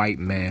was a white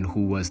man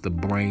who was the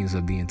brains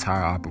of the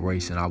entire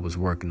operation I was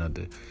working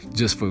under,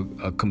 just for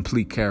a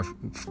complete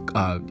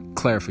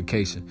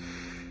clarification.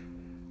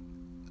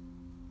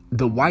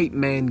 The white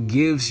man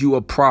gives you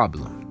a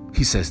problem.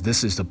 He says,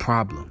 this is the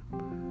problem.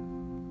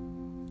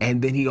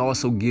 And then he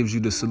also gives you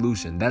the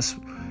solution.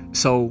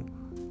 So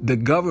the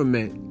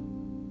government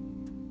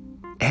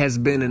has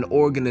been an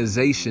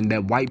organization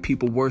that white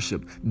people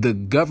worship. The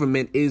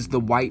government is the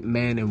white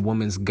man and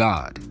woman's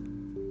God.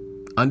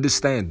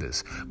 Understand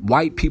this.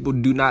 White people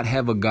do not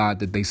have a God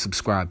that they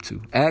subscribe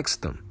to.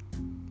 Ask them.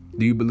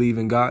 Do you believe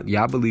in God?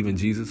 Yeah, I believe in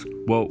Jesus.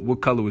 Well,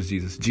 what color was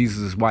Jesus? Jesus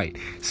is white.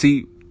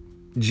 See,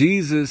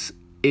 Jesus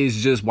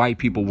is just white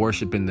people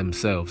worshiping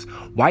themselves.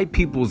 White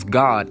people's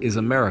God is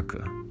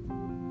America.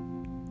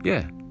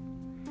 Yeah.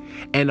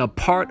 And a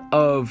part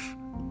of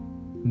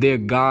their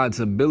God's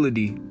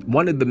ability,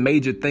 one of the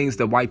major things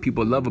that white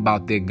people love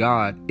about their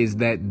God is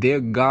that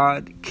their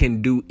God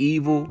can do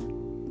evil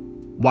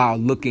while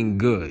looking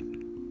good.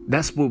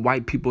 That's what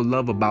white people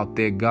love about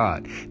their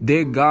God.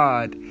 Their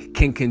God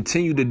can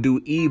continue to do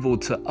evil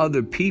to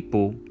other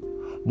people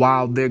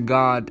while their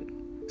God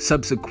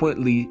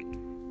subsequently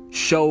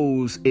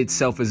shows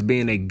itself as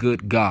being a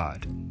good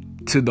God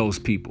to those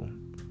people.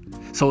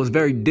 So it's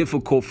very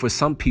difficult for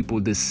some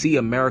people to see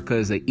America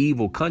as an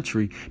evil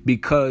country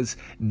because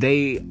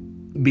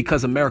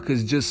America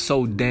is just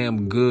so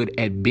damn good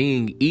at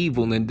being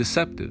evil and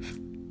deceptive.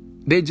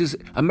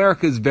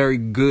 America is very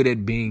good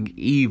at being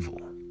evil.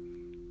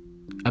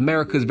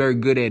 America is very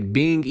good at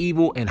being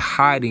evil and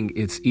hiding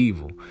its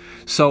evil.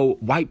 So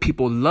white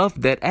people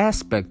love that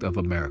aspect of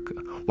America.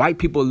 White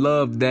people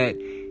love that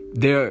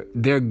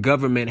their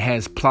government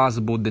has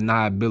plausible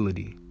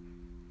deniability.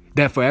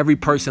 That for every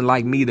person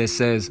like me that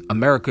says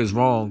America is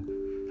wrong,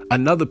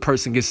 another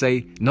person can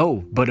say,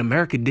 no, but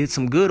America did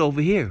some good over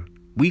here.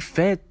 We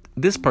fed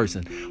this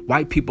person.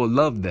 White people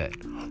love that.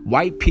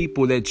 White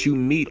people that you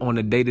meet on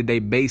a day-to-day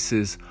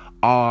basis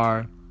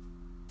are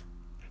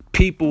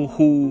people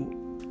who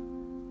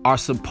are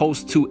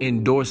supposed to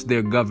endorse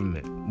their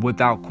government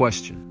without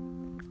question,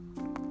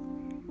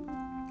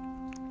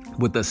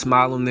 with a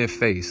smile on their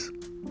face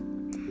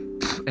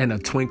and a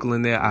twinkle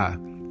in their eye.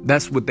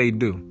 That's what they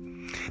do.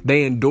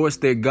 They endorse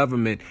their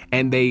government,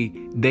 and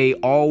they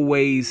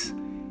always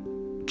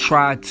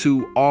try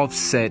to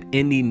offset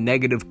any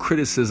negative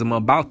criticism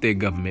about their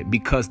government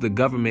because the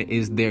government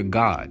is their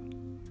God.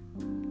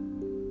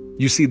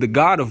 You see, the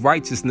God of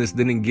righteousness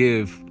didn't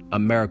give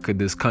America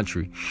this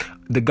country.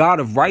 The God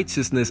of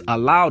righteousness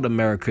allowed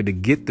America to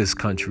get this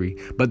country,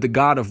 but the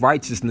God of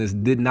righteousness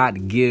did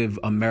not give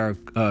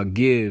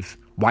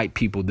white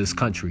people this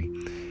country.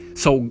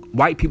 So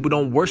white people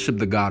don't worship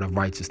the God of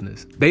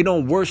righteousness. They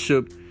don't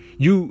worship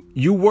you.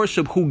 You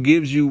worship who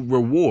gives you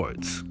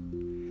rewards.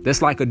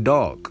 That's like a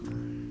dog.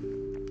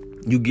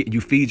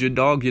 You feed your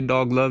dog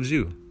loves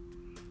you.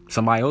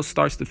 Somebody else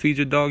starts to feed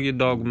your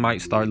dog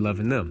might start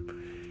loving them.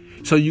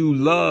 So you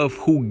love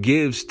who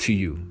gives to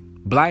you.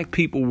 Black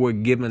people were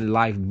given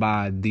life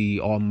by the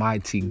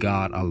Almighty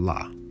God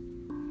Allah.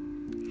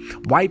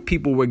 White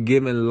people were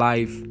given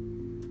life.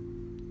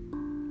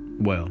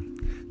 Well,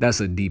 that's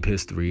a deep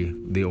history,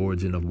 the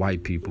origin of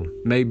white people,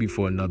 maybe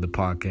for another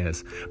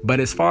podcast. But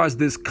as far as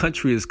this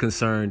country is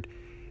concerned,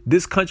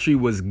 this country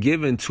was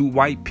given to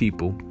white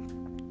people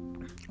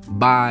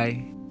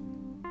by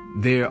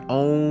their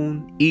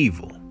own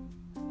evil.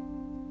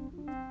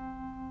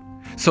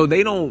 So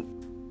they don't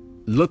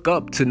look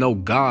up to no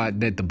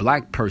God that the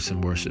black person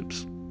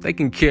worships. They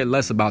can care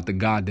less about the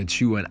God that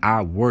you and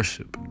I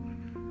worship.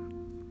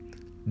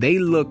 They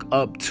look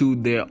up to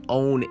their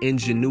own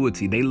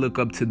ingenuity. They look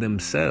up to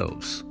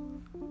themselves.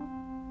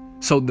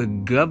 So the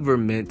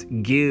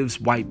government gives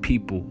white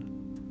people.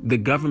 The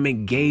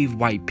government gave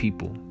white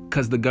people,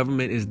 because the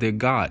government is their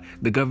God.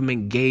 The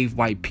government gave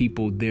white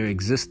people their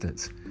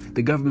existence.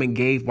 The government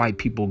gave white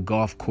people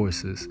golf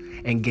courses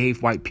and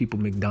gave white people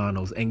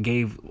McDonald's and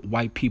gave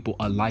white people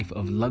a life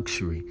of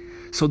luxury.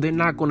 So they're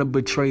not going to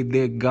betray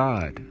their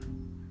God.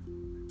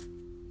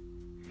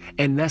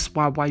 And that's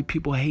why white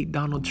people hate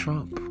Donald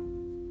Trump.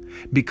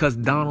 Because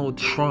Donald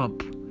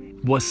Trump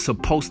was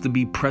supposed to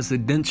be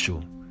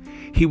presidential.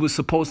 He was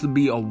supposed to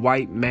be a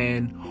white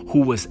man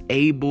who was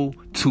able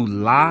to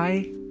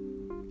lie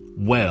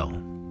well.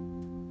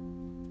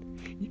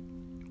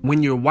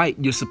 When you're white,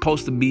 you're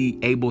supposed to be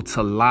able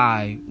to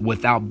lie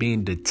without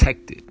being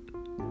detected.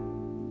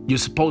 You're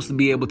supposed to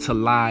be able to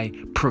lie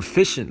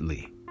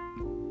proficiently.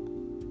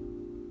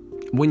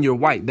 When you're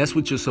white, that's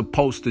what you're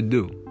supposed to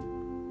do.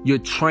 You're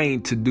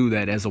trained to do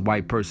that as a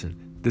white person.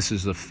 This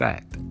is a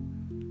fact.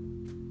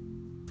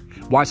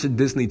 Watch a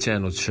Disney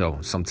Channel show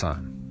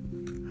sometime.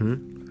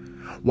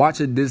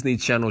 Watch a Disney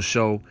Channel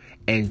show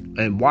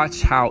and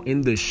watch how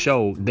in the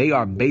show they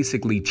are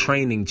basically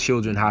training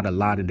children how to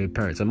lie to their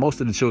parents. And most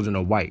of the children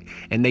are white.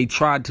 And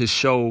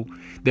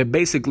they're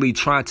basically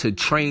trying to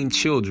train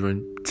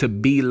children to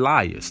be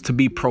liars, to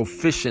be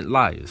proficient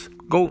liars.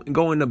 Go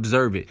and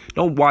observe it.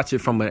 Don't watch it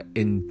from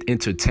an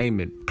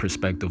entertainment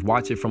perspective.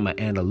 Watch it from an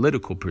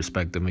analytical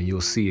perspective, and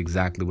you'll see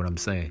exactly what I'm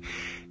saying.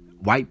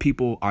 White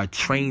people are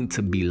trained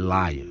to be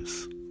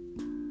liars.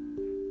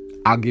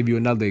 I'll give you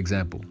another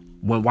example.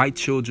 When white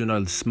children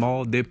are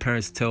small, their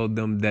parents tell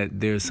them that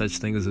there's such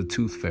thing as a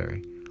tooth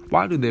fairy.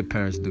 Why do their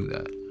parents do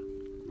that?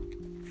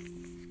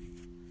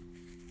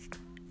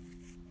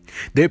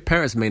 Their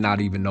parents may not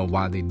even know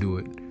why they do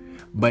it.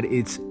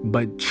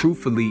 But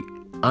truthfully,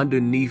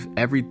 underneath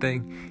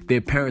everything,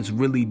 their parents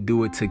really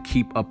do it to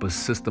keep up a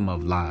system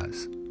of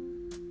lies.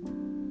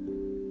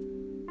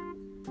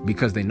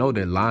 Because they know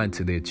they're lying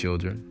to their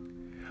children.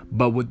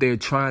 But what they're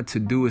trying to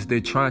do is they're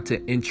trying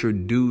to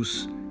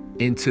introduce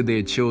into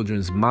their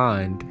children's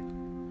mind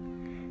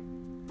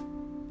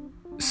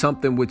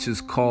something which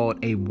is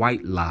called a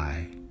white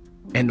lie.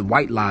 And the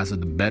white lies are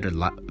the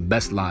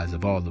best lies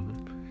of all of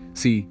them.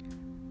 See,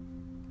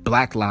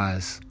 black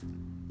lies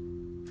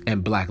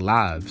and black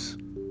lives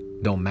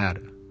don't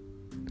matter.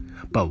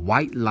 But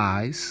white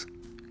lies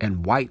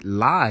and white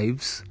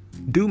lives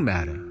do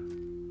matter.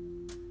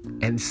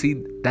 And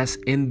see, that's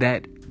in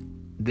that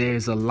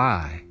there's a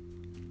lie.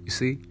 You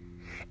see?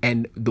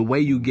 And the way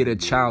you get a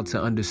child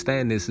to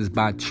understand this is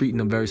by treating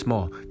them very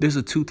small. There's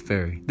a tooth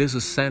fairy. There's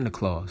a Santa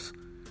Claus.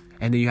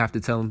 And then you have to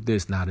tell them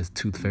there's not a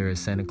tooth fairy as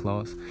Santa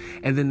Claus.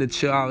 And then the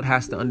child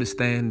has to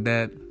understand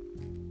that,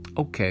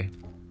 okay,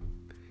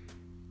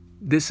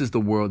 this is the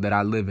world that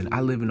I live in.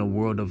 I live in a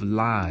world of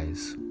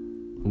lies.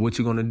 What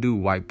you gonna do,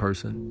 white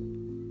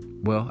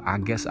person? Well, I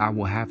guess I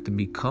will have to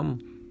become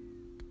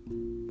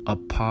a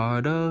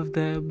part of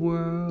that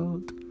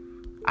world.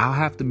 I'll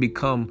have to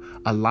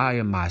become a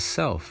liar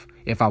myself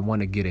if I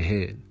want to get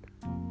ahead.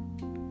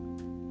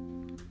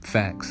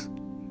 Facts.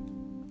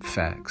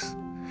 Facts.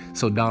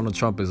 So Donald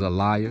Trump is a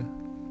liar.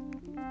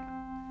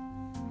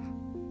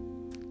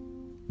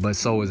 But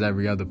so is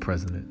every other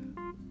president.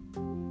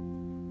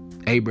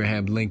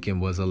 Abraham Lincoln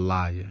was a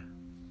liar.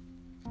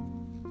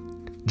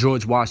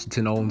 George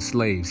Washington owned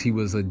slaves. He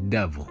was a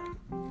devil.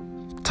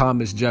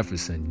 Thomas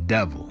Jefferson,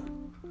 devil.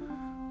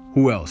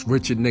 Who else?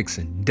 Richard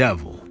Nixon,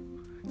 devil.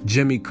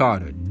 Jimmy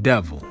Carter,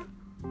 devil.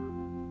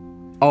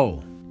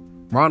 Oh,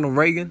 Ronald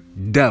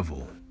Reagan,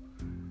 devil.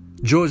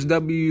 George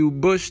W.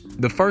 Bush,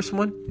 the first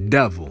one,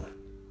 devil.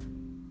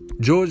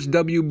 George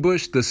W.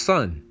 Bush, the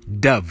son,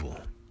 devil.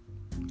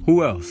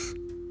 Who else?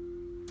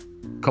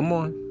 Come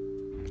on.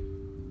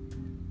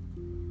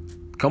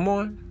 Come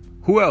on.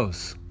 Who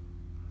else?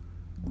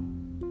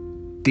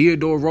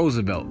 Theodore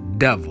Roosevelt,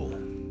 devil.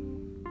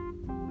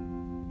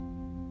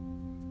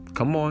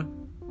 Come on.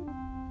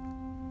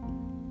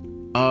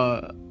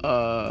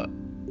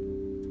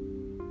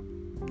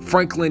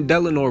 Franklin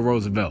Delano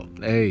Roosevelt.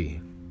 Hey,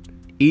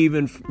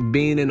 even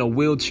being in a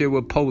wheelchair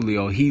with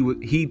polio,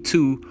 he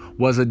too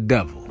was a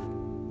devil.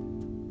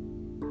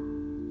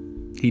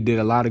 He did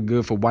a lot of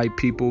good for white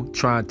people,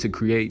 trying to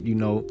create,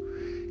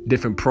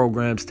 different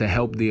programs to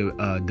help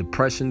the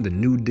depression, the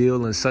New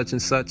Deal and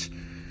such.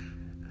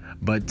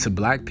 But to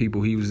black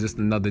people, he was just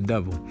another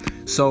devil.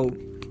 So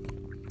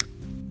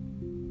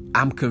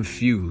I'm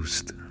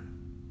confused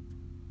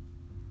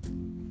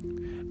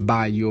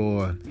by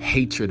your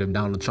hatred of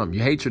Donald Trump.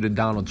 Your hatred of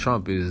Donald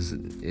Trump is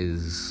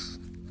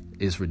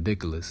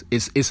ridiculous.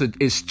 It's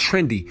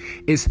trendy.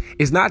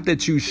 It's not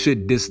that you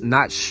should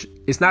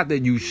it's not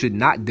that you should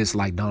not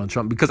dislike Donald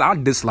Trump, because I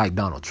dislike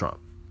Donald Trump,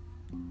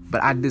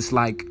 but I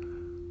dislike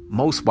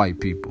most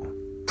white people.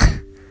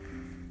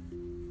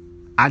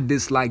 I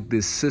dislike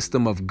this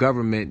system of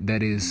government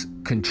that is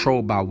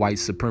controlled by white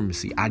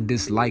supremacy. I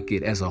dislike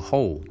it as a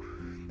whole.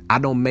 I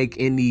don't make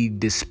any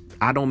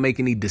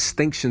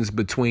distinctions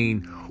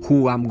between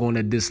who I'm going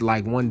to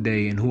dislike one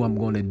day and who I'm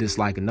going to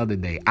dislike another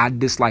day. I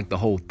dislike the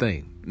whole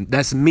thing.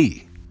 That's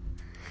me.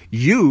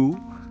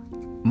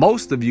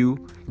 Most of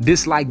you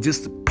dislike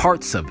just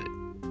parts of it.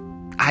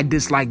 I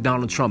dislike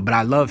Donald Trump, but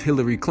I love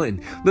Hillary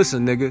Clinton.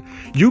 Listen, nigga,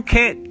 you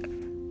can't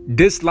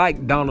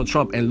dislike Donald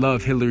Trump and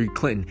love Hillary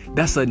Clinton.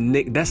 That's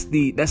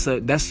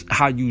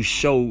how you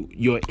show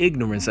your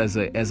ignorance as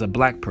a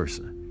black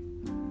person.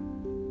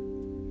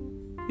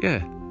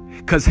 Yeah.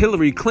 Because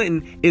Hillary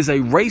Clinton is a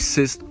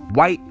racist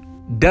white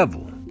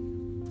devil.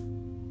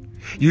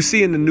 You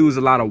see in the news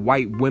a lot of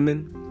white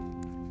women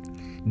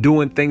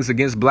doing things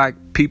against black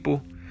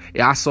people.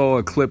 I saw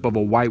a clip of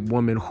a white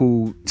woman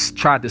who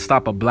tried to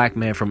stop a black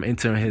man from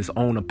entering his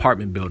own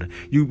apartment building.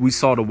 We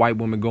saw the white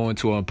woman go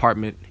into an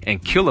apartment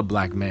and kill a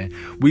black man.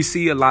 We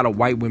see a lot of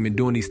white women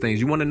doing these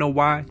things. You want to know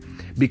why?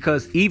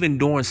 Because even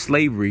during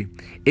slavery,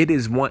 it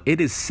is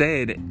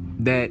said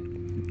that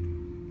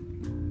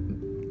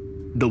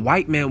the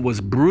white man was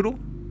brutal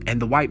and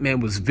the white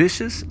man was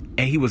vicious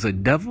and he was a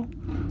devil,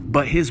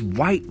 but his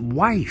white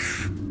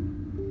wife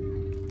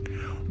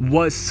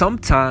was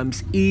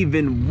sometimes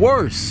even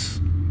worse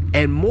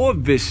and more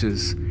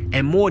vicious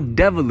and more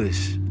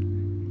devilish.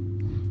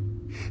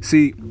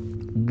 See,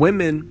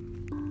 women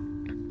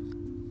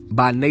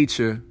by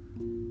nature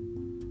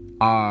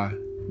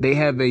they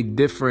have a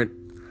different.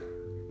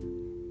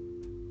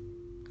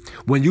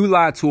 When you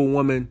lie to a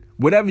woman,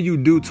 whatever you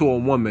do to a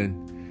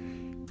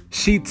woman,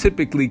 she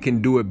typically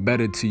can do it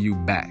better to you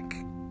back.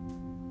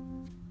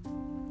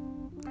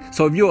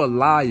 So if you're a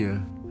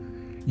liar,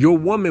 your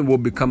woman will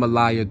become a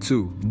liar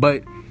too.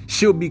 But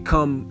she'll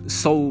become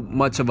so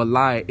much of a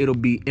liar, it'll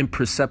be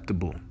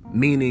imperceptible.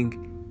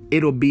 Meaning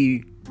it'll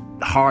be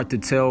hard to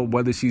tell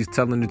whether she's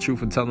telling the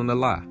truth or telling a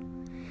lie.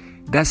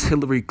 That's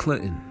Hillary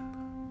Clinton.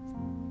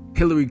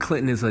 Hillary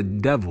Clinton is a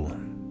devil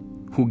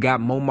who got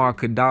Muammar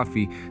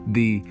Gaddafi,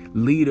 the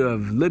leader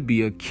of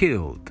Libya,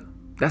 killed.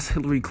 That's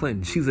Hillary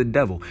Clinton. She's a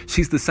devil.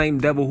 She's the same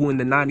devil who in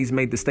the 90s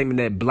made the statement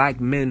that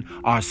black men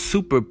are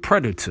super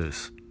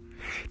predators.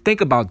 Think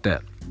about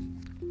that.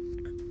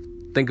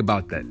 Think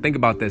about that. Think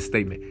about that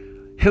statement.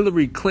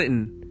 Hillary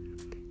Clinton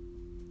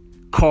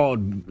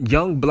called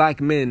young black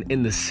men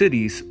in the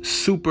cities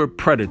super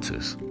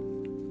predators.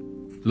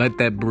 Let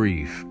that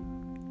breathe.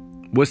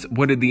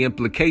 What are the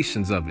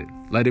implications of it?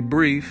 Let it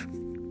breathe.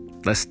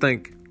 Let's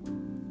think.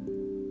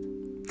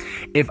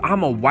 If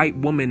I'm a white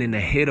woman in the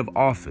head of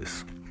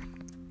office,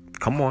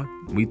 come on,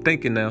 we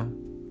thinking now.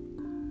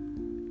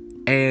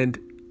 And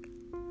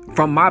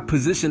from my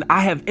position,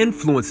 I have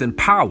influence and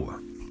power.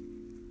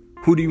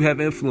 Who do you have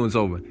influence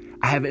over?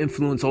 I have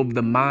influence over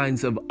the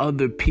minds of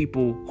other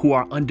people who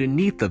are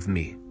underneath of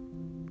me.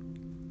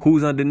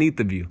 Who's underneath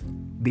of you?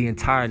 The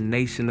entire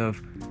nation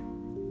of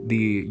the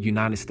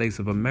United States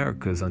of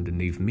America is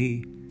underneath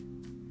me.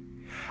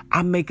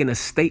 I'm making a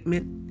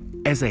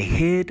statement as a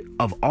head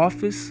of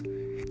office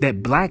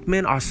that black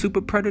men are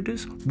super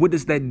predators. What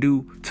does that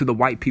do to the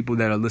white people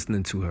that are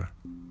listening to her?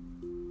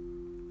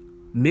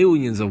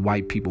 Millions of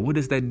white people. What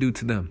does that do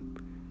to them?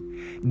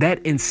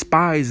 That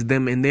inspires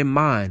them in their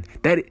mind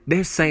that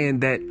they're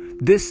saying that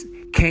this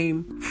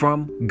came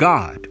from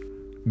God.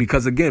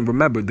 Because again,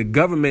 remember, the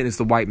government is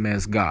the white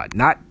man's God,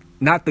 not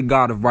the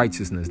God of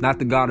righteousness, not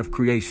the God of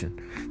creation.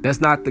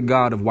 That's not the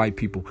God of white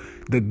people.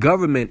 The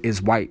government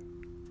is white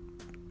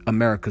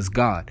America's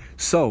God.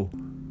 So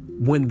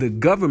when the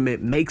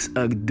government makes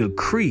a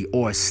decree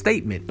or a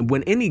statement,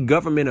 when any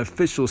government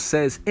official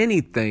says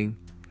anything,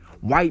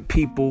 white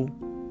people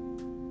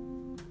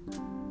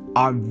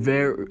are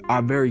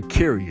very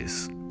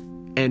curious,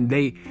 and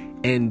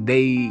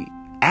they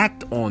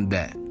act on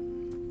that.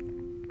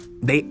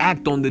 They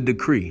act on the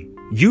decree.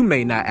 You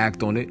may not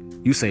act on it.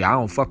 You say, I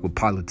don't fuck with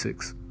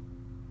politics.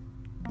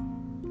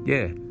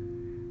 Yeah.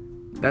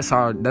 That's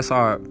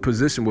our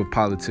position with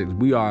politics.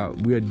 We are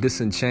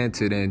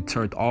disenchanted and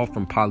turned off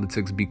from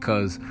politics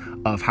because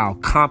of how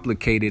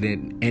complicated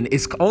and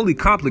it's only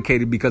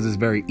complicated because it's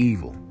very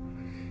evil.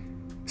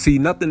 See,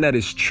 nothing that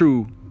is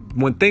true,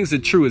 when things are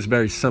true, is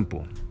very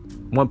simple.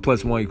 1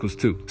 + 1 =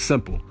 2.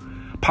 Simple.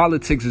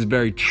 Politics is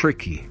very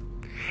tricky.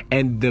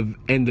 And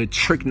the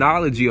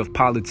technology of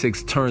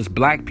politics turns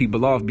black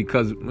people off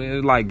because,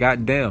 man, like,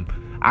 goddamn,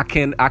 I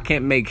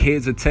can't make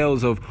heads or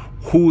tails of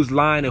who's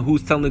lying and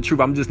who's telling the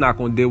truth. I'm just not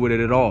going to deal with it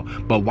at all.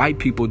 But white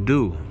people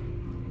do.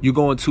 You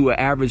go into an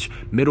average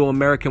middle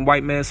American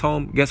white man's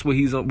home, guess what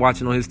he's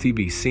watching on his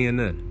TV?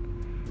 CNN.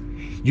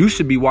 You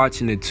should be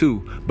watching it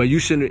too, but you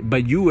shouldn't.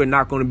 But you are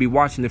not going to be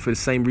watching it for the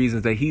same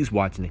reasons that he's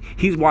watching it.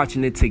 He's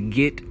watching it to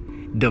get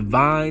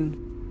divine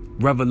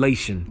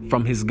revelation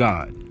from his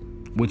God,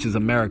 which is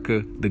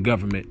America, the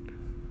government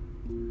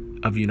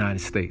of the United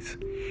States.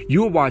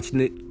 You're watching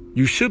it.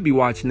 You should be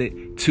watching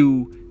it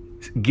to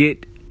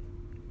get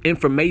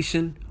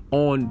information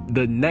on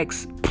the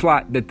next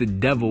plot that the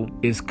devil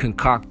is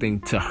concocting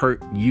to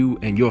hurt you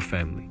and your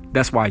family.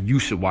 That's why you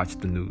should watch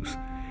the news,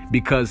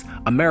 because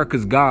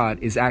America's God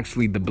is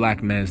actually the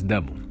black man's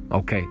devil.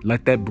 Okay,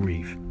 let that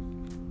breathe.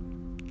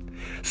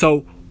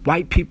 So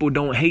white people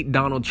don't hate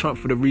Donald Trump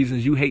for the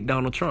reasons you hate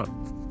Donald Trump.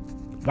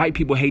 White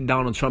people hate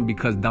Donald Trump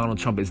because Donald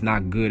Trump is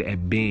not good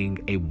at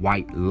being a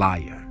white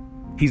liar.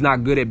 He's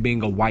not good at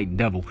being a white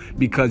devil,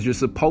 because you're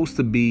supposed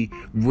to be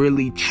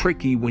really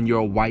tricky when you're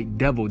a white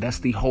devil. That's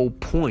the whole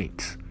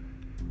point.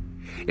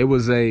 It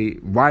was a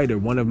writer,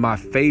 one of my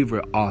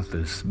favorite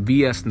authors,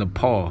 V.S.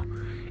 Nepal,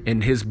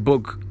 in his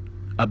book,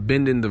 A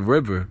Bend in the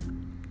River.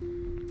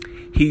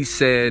 He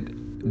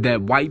said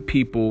that white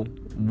people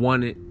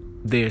wanted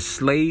their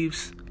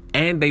slaves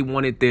and they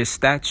wanted their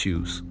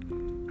statues.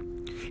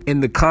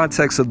 In the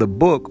context of the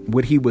book,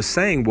 what he was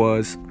saying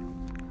was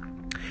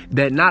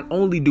that not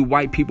only do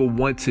white people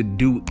want to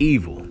do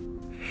evil,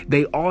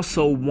 they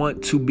also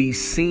want to be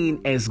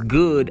seen as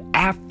good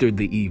after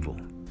the evil.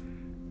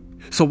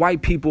 So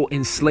white people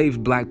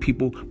enslaved black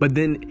people, but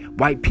then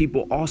white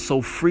people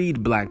also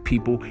freed black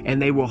people,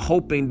 and they were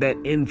hoping that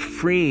in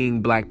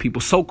freeing black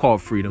people,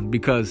 so-called freedom,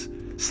 because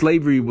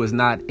slavery was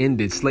not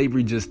ended.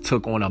 Slavery just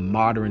took on a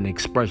modern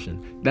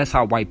expression. That's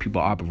how white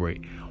people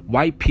operate.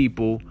 White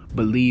people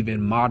believe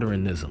in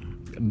modernism.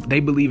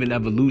 They believe in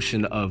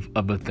evolution of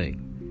a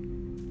thing.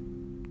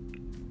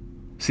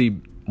 See,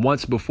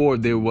 once before,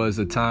 there was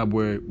a time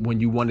where when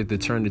you wanted to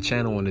turn the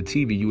channel on the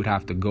TV, you would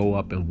have to go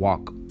up and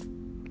walk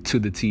to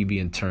the TV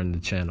and turn the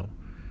channel.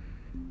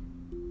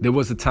 There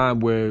was a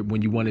time where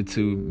when you wanted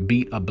to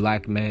beat a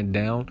black man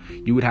down,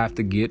 you would have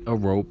to get a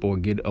rope or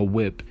get a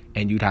whip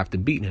and you'd have to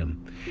beat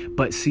him.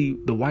 But see,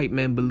 the white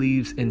man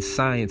believes in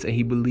science and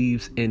he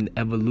believes in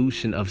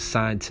evolution of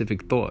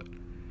scientific thought.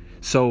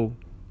 So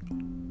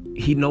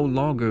he no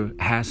longer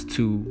has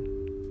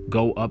to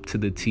go up to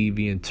the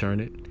TV and turn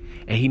it.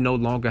 And he no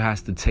longer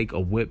has to take a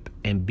whip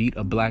and beat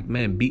a black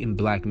man. Beating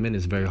black men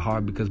is very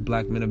hard because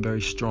black men are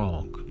very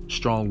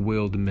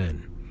strong-willed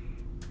men.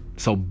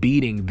 So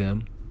beating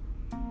them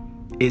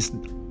is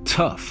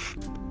tough.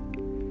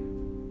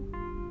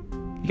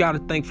 You got to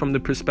think from the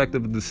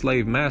perspective of the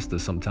slave master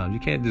sometimes. You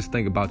can't just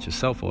think about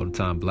yourself all the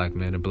time, black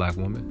man and black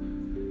woman.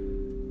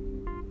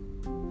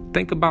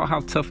 Think about how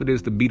tough it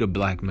is to beat a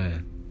black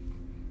man.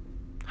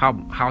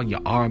 How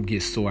your arm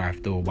gets sore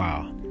after a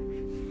while.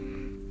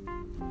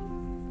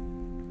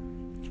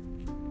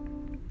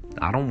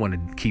 I don't want to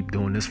keep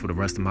doing this for the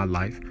rest of my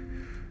life.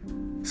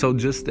 So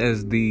just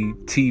as the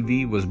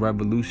TV was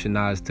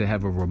revolutionized to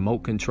have a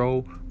remote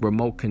control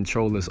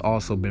has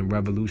also been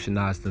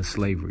revolutionized in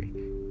slavery.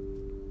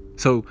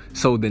 So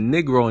the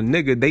Negro and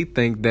nigger, they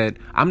think that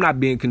I'm not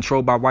being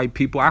controlled by white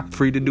people. I'm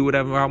free to do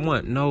whatever I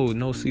want.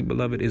 No, see,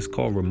 beloved, it's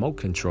called remote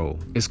control.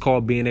 It's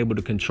called being able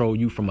to control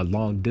you from a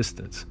long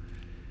distance.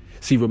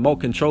 See, remote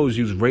controls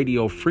use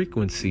radio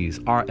frequencies,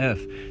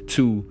 RF,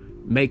 to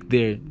make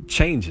their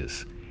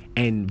changes.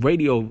 And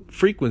radio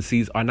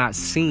frequencies are not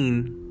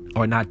seen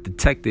or not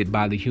detected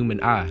by the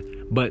human eye,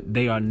 but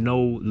they are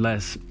no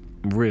less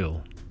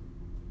real.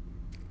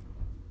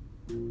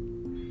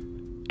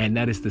 And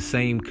that is the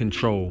same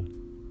control.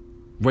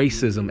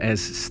 Racism,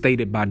 as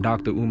stated by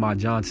Dr. Umar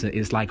Johnson,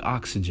 is like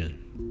oxygen.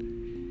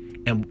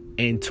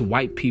 And to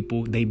white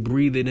people, they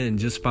breathe it in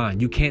just fine.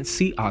 You can't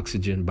see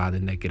oxygen by the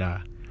naked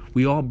eye.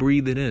 We all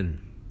breathe it in.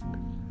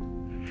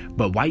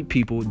 But white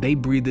people, they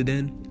breathe it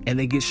in and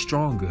they get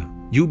stronger.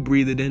 You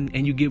breathe it in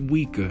and you get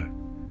weaker.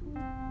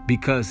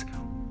 Because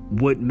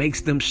what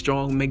makes them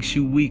strong makes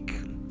you weak.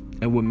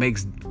 And what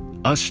makes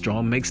us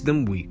strong makes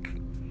them weak.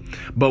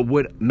 But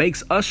what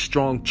makes us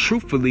strong,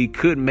 truthfully,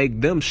 could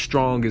make them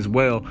strong as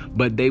well.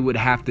 But they would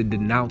have to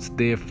denounce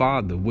their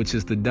father, which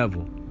is the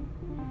devil.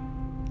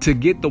 To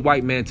get the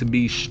white man to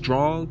be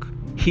strong,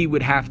 he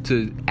would have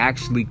to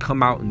actually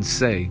come out and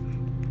say,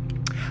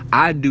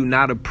 I do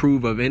not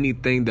approve of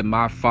anything that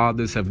my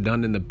fathers have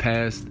done in the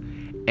past,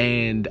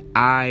 and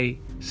I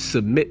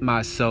submit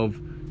myself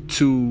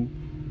to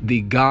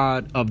the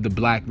God of the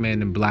black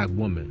man and black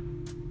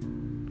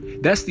woman.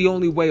 That's the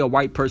only way a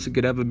white person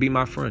could ever be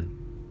my friend.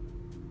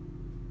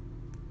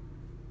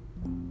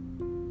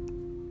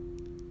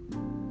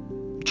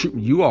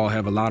 You all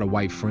have a lot of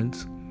white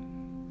friends,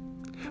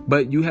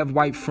 but you have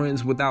white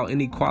friends without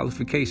any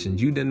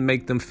qualifications. You didn't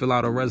make them fill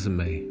out a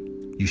resume.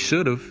 You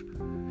should have,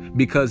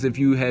 because if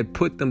you had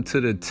put them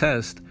to the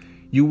test,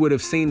 you would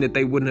have seen that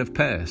they wouldn't have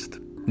passed.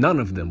 None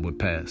of them would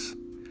pass.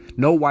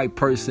 No white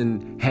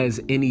person has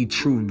any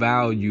true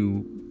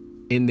value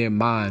in their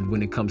mind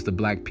when it comes to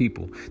black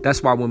people.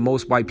 That's why when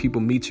most white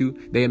people meet you,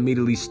 they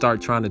immediately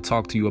start trying to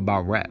talk to you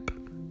about rap.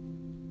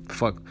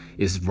 Fuck,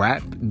 is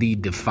rap the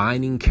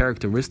defining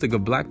characteristic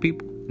of black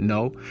people?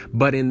 No,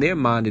 but in their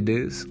mind it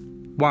is.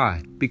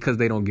 Why? Because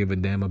they don't give a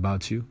damn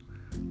about you.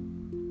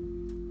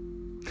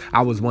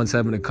 I was once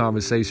having a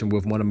conversation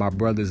with one of my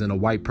brothers and a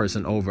white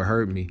person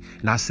overheard me.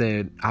 And I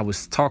said, I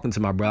was talking to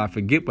my brother. I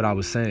forget what I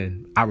was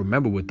saying. I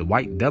remember what the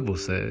white devil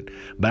said,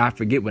 but I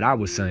forget what I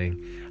was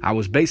saying. I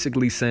was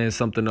basically saying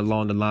something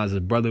along the lines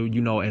of, brother, you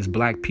know, as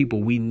black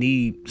people, we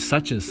need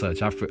such and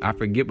such. I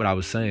forget what I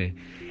was saying.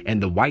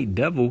 And the white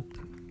devil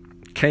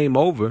came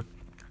over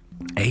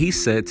and he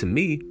said to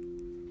me,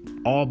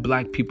 all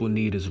black people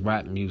need is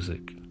rap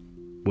music,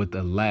 with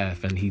a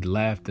laugh. And he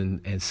laughed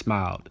and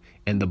smiled.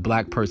 And the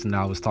black person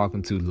I was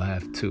talking to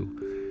laughed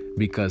too,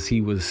 because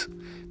he was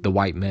the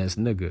white man's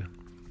nigga.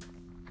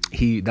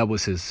 That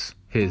was his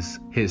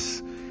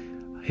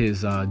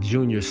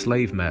junior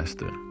slave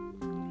master.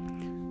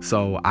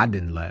 So I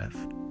didn't laugh,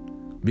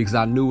 because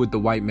I knew what the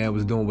white man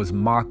was doing was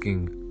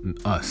mocking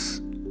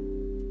us.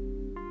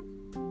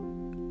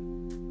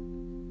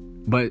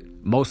 But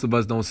most of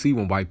us don't see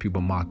when white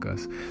people mock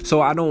us.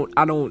 So I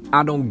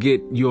don't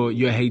get your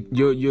hate,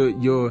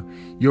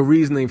 your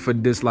reasoning for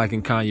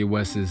disliking Kanye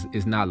West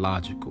is not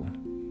logical.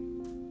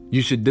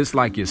 You should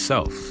dislike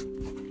yourself,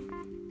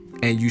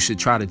 and you should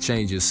try to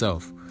change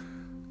yourself.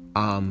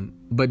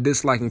 But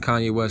disliking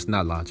Kanye West,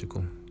 not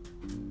logical.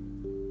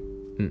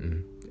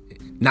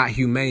 Not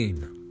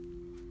humane.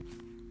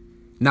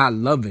 Not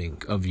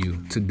loving of you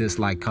to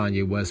dislike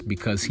Kanye West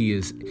because he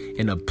is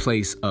in a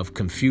place of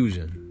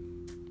confusion.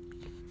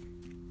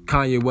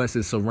 Kanye West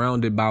is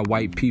surrounded by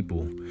white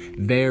people,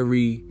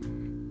 and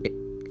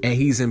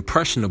he's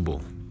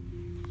impressionable.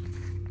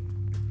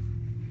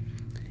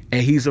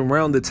 And he's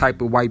around the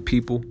type of white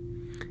people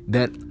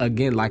that,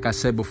 again, like I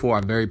said before,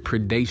 are very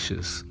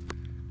predacious.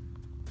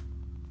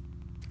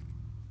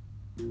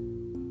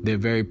 They're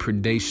very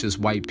predacious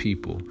white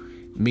people,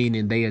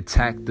 meaning they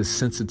attack the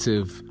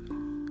sensitive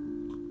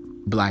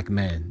black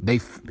man. They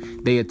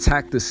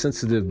attack the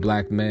sensitive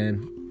black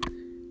man,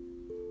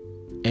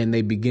 and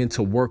they begin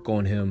to work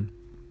on him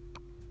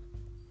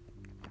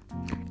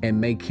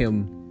and make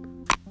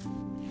him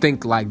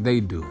think like they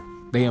do.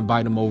 They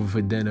invite him over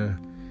for dinner.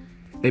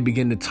 They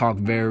begin to talk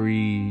very,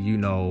 you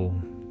know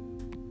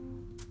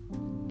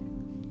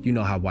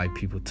how white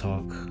people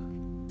talk.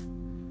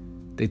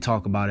 They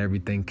talk about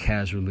everything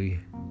casually.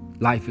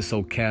 Life is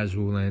so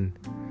casual and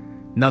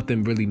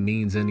nothing really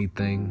means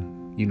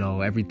anything. You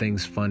know,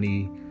 everything's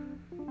funny.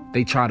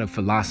 They try to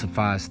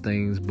philosophize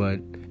things, but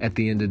at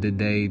the end of the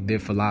day, their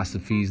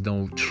philosophies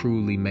don't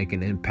truly make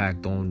an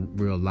impact on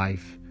real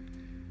life.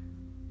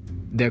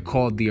 They're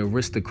called the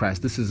aristocrats.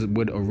 This is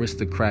what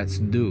aristocrats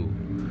do.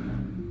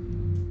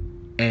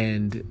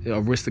 And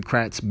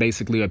aristocrats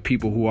basically are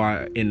people who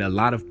are in a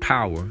lot of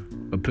power,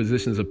 or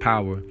positions of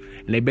power,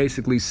 and they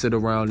basically sit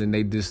around and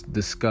they just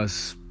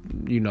discuss,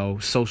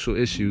 social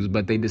issues,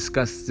 but they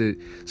discuss it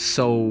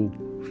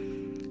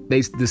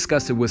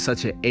with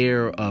such an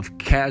air of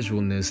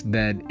casualness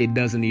that it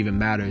doesn't even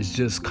matter. It's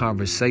just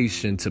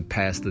conversation to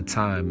pass the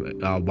time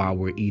while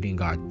we're eating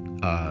our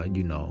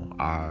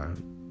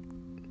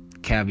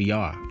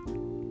caviar.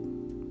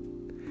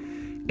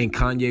 And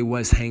Kanye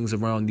West hangs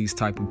around these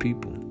type of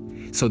people.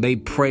 So they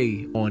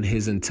prey on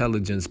his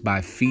intelligence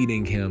by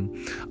feeding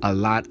him a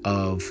lot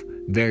of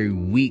very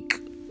weak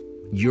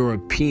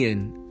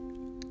European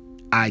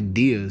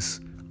ideas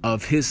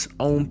of his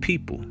own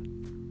people.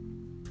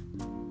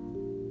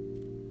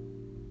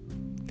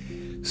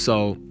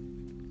 So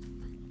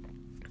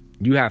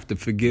you have to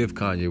forgive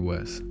Kanye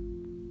West.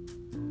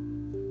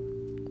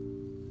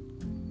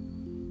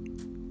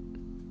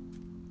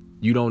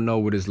 You don't know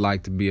what it's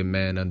like to be a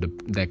man under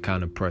that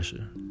kind of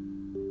pressure.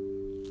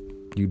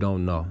 You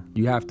don't know.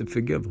 You have to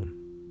forgive him.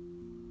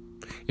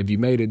 If you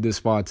made it this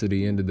far to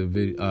the end of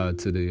the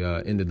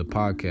end of the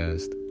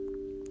podcast,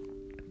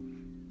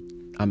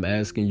 I'm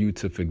asking you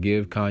to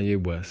forgive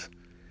Kanye West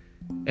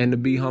and to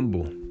be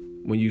humble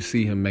when you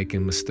see him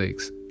making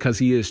mistakes, because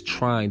he is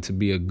trying to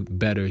be a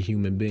better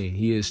human being.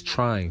 He is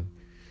trying.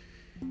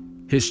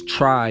 His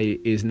try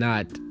is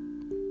not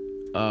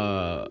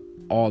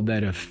all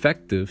that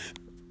effective,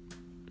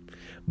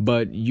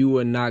 but you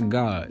are not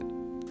God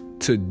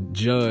to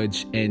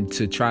judge and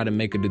to try to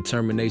make a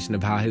determination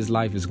of how his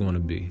life is going to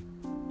be.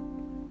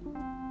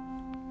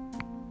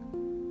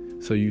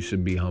 So you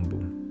should be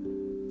humble,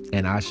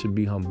 and I should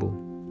be humble,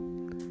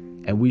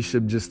 and we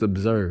should just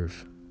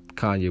observe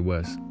Kanye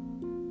West.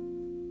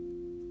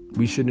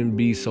 We shouldn't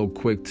be so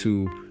quick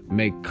to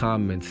make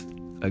comments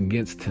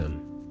against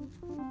him.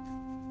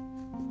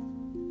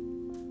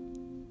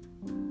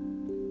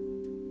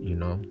 You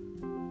know?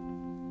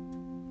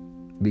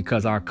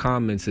 Because our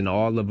comments and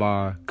all of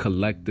our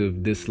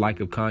collective dislike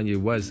of Kanye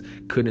West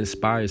could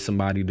inspire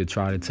somebody to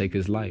try to take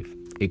his life.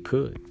 It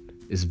could.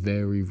 It's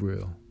very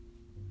real.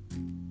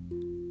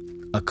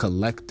 A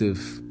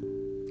collective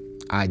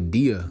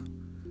idea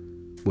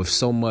with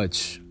so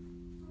much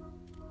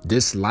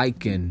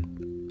dislike and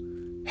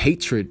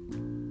hatred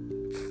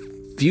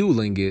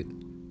fueling it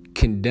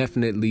can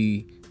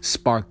definitely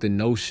spark the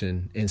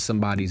notion in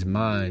somebody's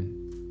mind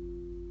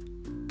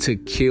to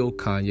kill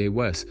Kanye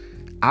West.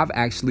 I've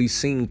actually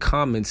seen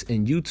comments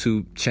in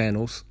YouTube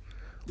channels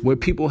where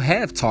people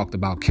have talked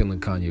about killing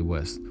Kanye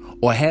West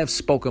or have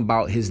spoken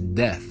about his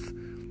death.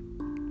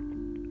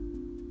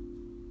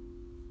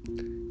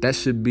 That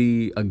should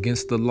be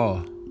against the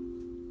law.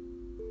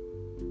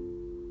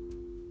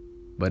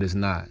 But it's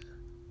not.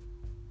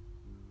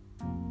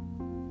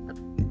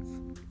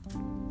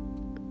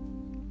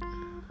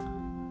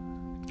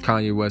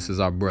 Kanye West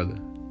is our brother.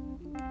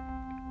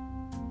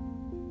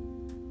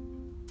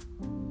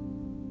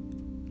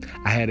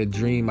 I had a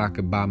dream I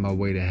could buy my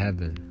way to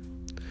heaven.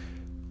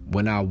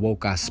 When I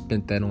woke, I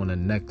spent that on a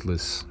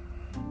necklace.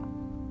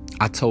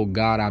 I told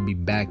God I'd be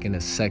back in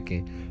a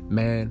second.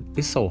 Man,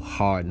 it's so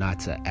hard not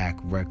to act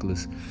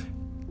reckless.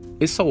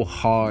 It's so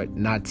hard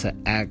not to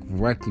act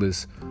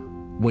reckless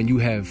when you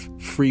have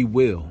free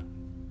will.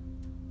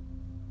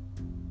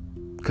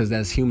 Because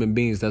as human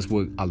beings, that's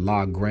what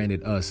Allah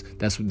granted us.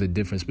 That's what the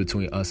difference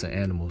between us and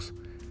animals.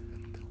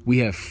 We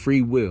have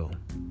free will.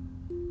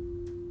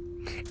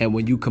 And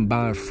when you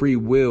combine free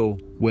will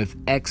with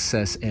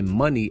excess and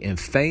money and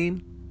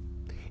fame,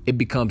 it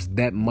becomes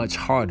that much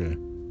harder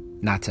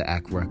not to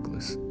act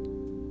reckless.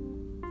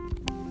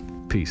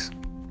 Peace.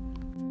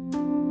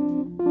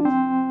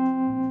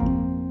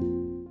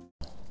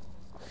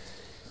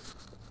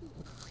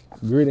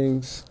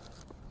 Greetings,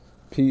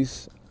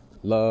 peace,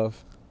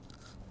 love,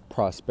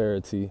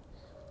 prosperity.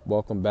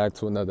 Welcome back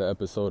to another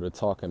episode of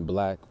Talking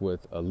Black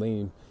with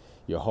Aleem,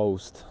 your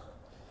host.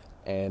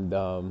 And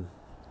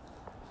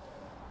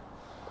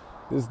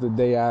this is the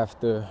day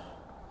after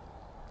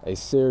a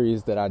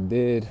series that I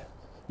did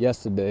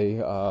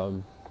yesterday,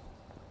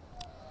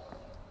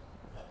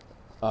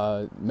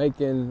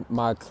 making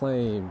my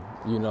claim,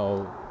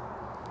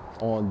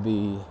 on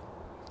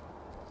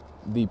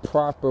the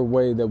proper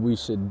way that we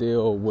should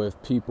deal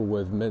with people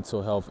with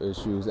mental health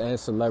issues and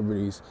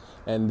celebrities.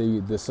 And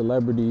the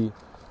celebrity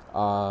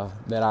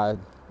that I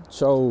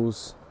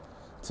chose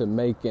to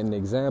make an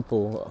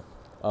example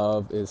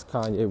of is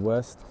Kanye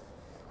West,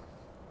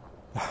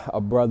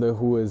 a brother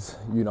who is,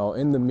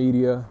 in the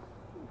media,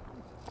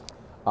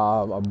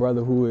 a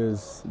brother who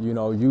is,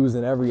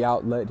 using every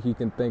outlet he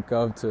can think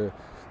of to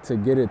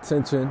get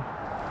attention.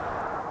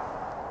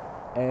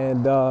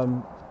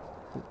 And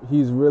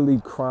he's really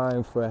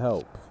crying for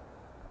help.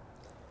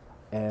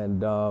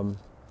 And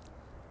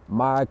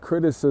my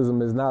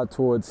criticism is not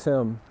towards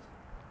him.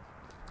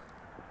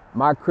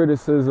 My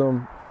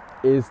criticism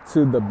is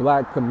to the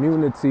black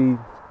community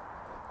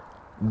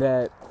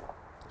that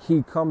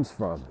he comes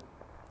from.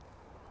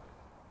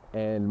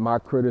 And my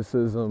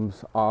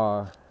criticisms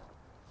are,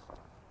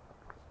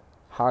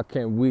 how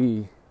can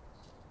we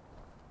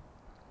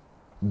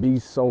be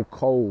so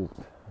cold?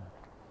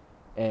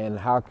 And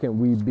how can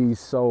we be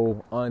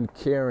so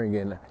uncaring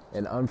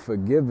and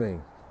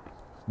unforgiving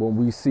when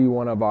we see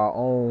one of our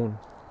own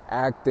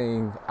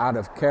acting out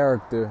of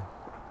character?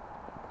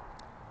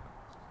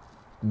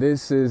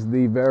 This is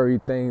the very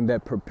thing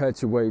that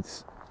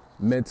perpetuates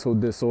mental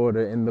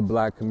disorder in the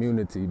black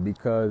community,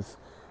 because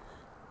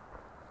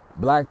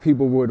black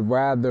people would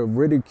rather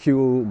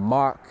ridicule,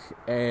 mock,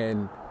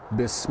 and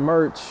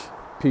besmirch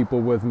people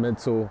with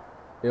mental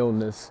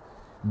illness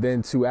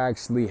than to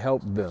actually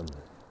help them.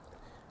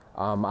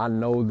 I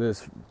know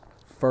this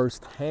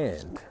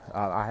firsthand.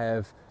 I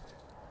have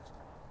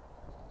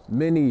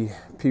many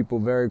people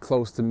very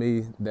close to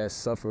me that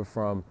suffer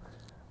from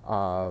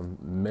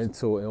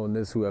mental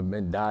illness who have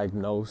been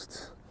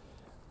diagnosed.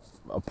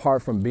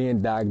 Apart from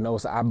being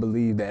diagnosed, I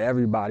believe that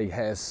everybody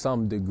has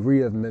some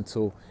degree of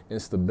mental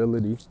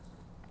instability.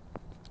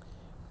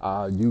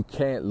 You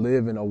can't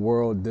live in a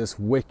world this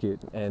wicked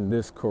and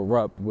this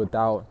corrupt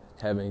without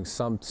having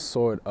some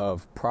sort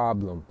of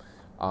problem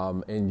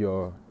in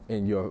your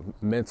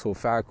mental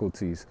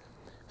faculties,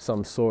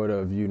 some sort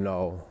of,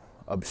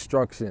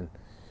 obstruction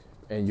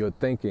in your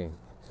thinking.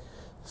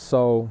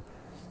 So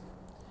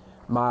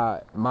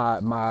my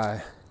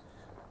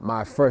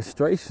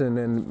frustration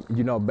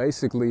and,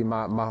 basically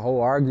my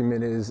whole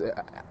argument is,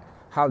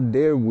 how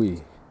dare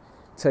we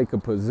take a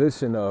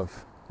position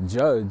of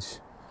judge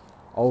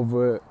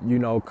over,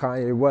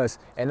 Kanye West,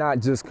 and not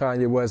just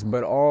Kanye West,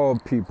 but all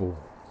people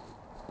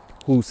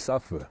who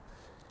suffer.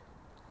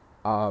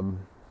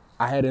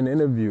 I had an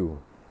interview,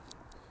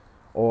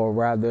 or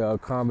rather a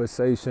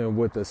conversation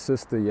with a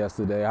sister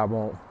yesterday. I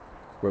won't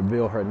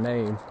reveal her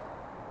name.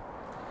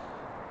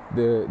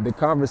 The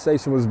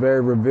conversation was very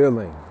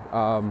revealing.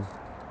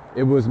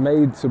 It was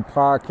made to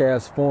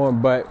podcast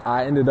form, but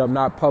I ended up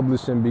not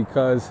publishing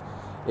because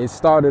it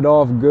started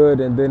off good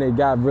and then it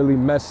got really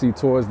messy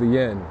towards the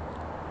end.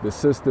 The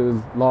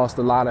sister lost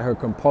a lot of her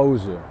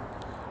composure,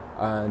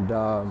 and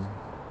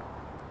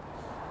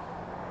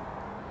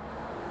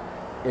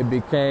it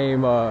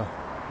became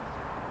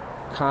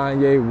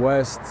Kanye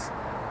West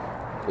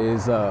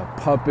is a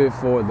puppet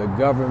for the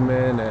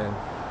government, and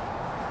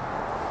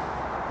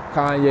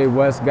Kanye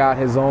West got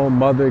his own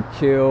mother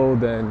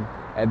killed. And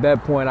at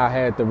that point I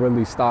had to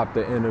really stop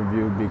the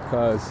interview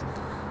because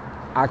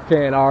I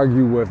can't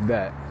argue with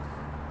that.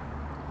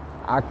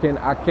 I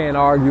can't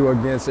argue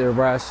against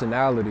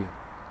irrationality.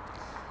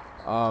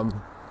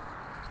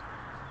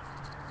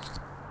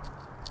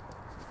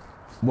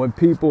 When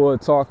people are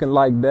talking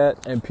like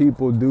that, and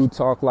people do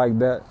talk like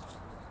that,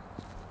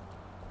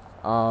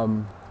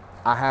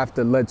 I have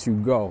to let you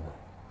go,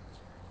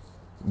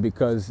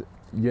 because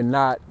you're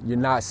not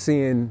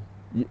seeing,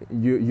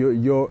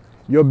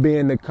 you're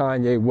being the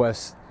Kanye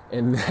West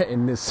in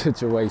this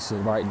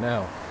situation right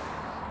now.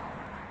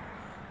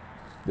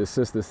 The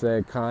sister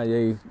said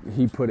Kanye,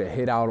 he put a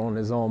hit out on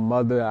his own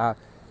mother.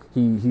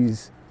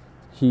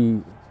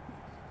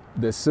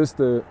 The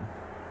sister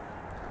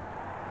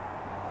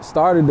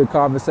started the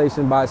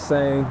conversation by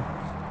saying,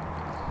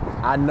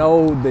 I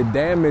know the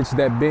damage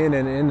that being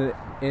in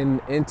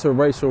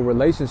interracial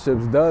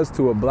relationships does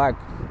to a black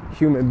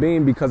human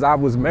being because I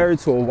was married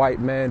to a white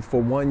man for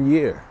 1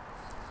 year.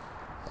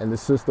 And the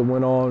sister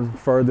went on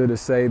further to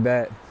say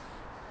that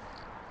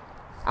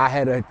I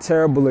had a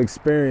terrible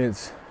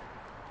experience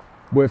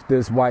with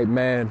this white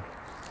man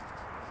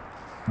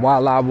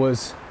while I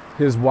was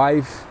his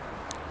wife.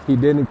 He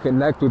didn't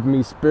connect with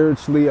me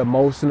spiritually,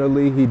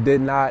 emotionally. He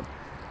did not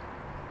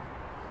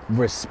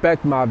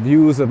respect my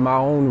views of my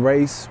own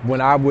race. When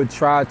I would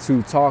try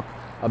to talk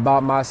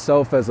about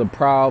myself as a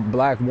proud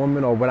black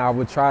woman, or when I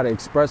would try to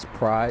express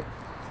pride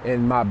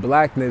in my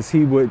blackness,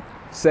 he would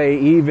say,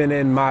 even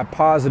in my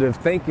positive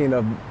thinking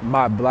of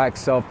my black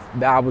self,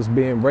 that I was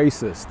being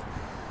racist.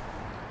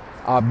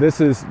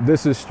 This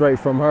is straight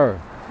from her.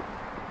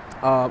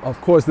 Of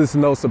course, this is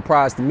no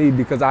surprise to me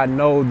because I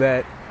know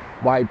that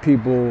white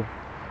people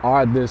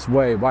are this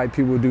way. White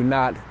people do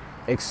not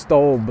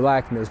extol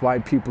blackness.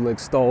 White people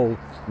extol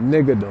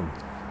niggerdom.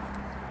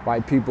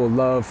 White people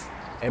love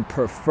and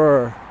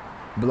prefer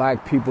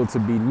black people to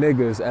be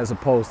niggers as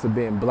opposed to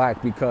being black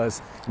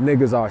because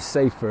niggers are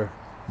safer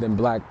than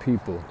black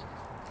people.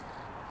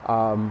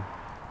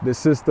 The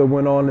sister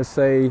went on to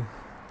say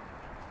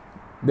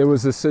there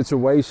was a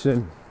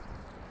situation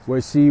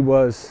where she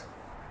was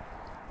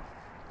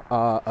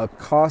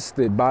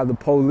accosted by the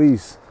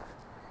police,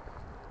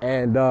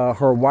 and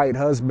her white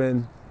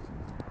husband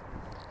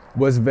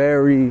was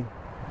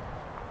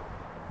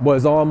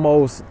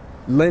almost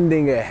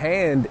lending a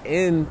hand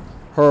in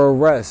her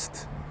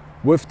arrest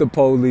with the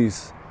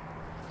police.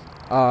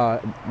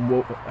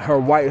 Her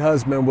white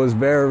husband was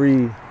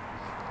very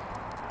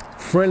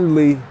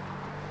friendly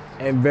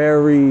and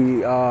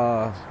very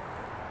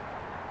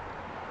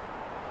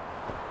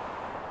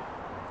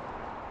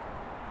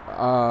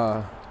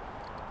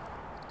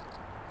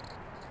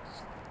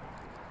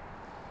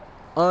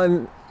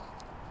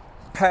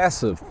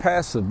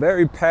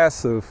very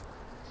passive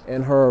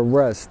in her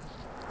arrest.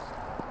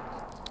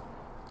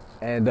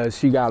 And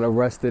she got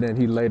arrested and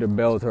he later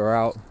bailed her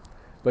out.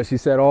 But she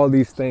said all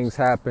these things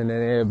happened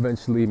and it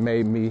eventually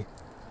made me,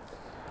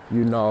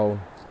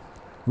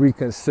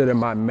 reconsider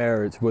my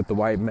marriage with the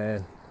white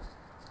man.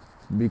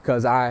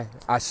 Because I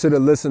should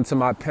have listened to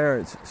my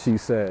parents, she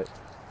said.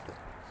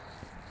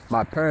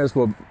 My parents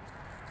were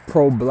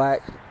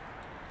pro-black,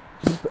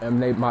 and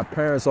my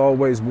parents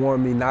always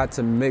warned me not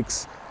to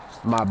mix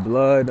my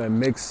blood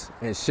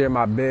and share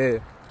my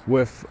bed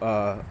with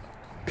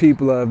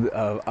people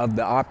of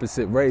the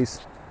opposite race,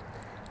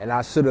 and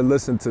I should have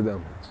listened to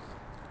them.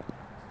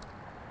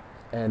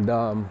 And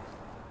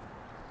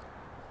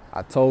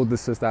I told the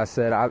sister, I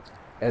said,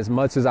 as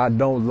much as I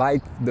don't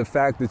like the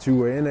fact that you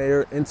were in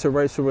an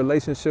interracial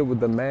relationship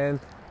with a man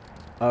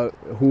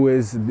who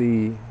is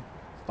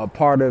a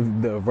part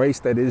of the race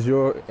that is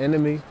your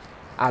enemy,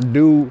 I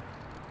do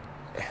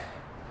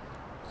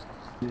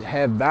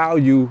have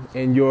value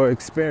in your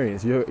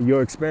experience.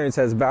 Your experience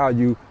has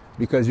value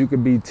because you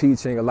could be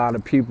teaching a lot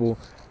of people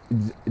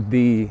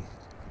the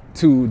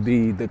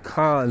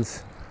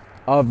cons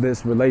of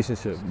this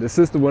relationship. The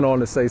sister went on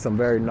to say some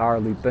very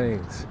gnarly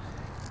things.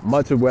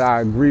 Much of what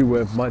I agree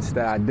with, much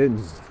that I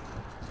didn't.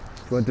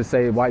 She went to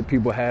say white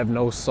people have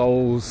no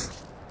souls.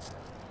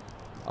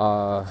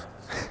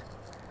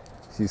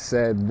 She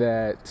said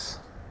that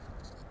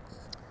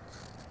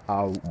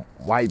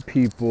white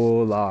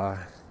people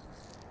are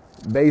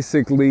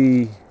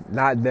basically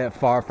not that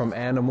far from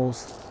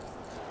animals.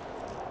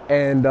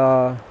 And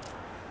I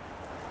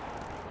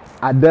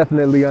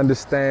definitely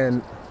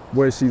understand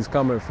where she's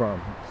coming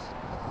from.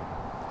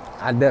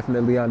 I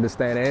definitely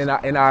understand,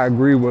 and I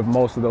agree with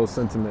most of those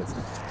sentiments.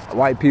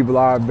 White people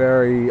are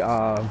very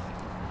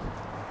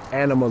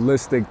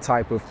animalistic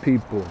type of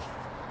people.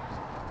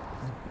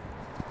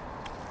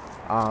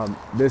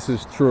 This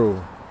is true,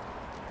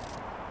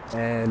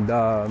 and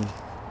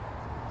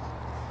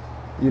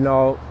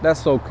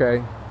that's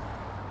okay.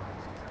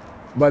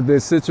 But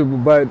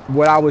but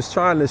what I was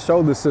trying to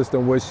show the sister,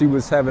 what she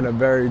was having a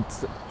very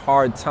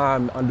hard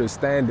time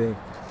understanding,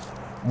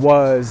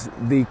 was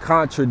the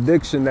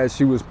contradiction that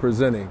she was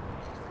presenting.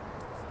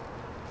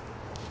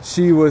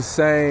 She was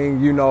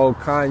saying,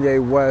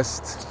 Kanye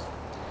West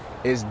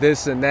is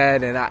this and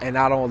that, and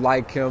I don't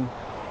like him.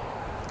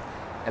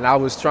 And I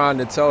was trying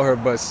to tell her,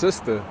 but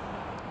sister,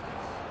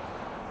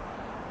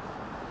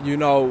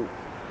 no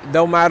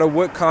matter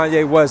what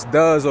Kanye West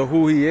does or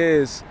who he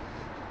is,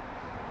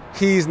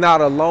 he's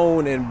not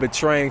alone in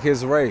betraying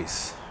his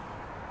race.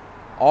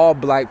 All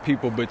black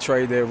people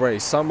betray their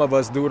race. Some of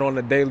us do it on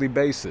a daily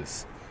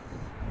basis.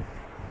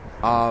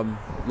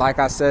 Like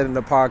I said in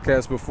the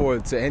podcast before,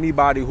 to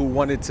anybody who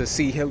wanted to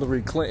see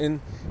Hillary Clinton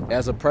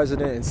as a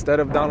president instead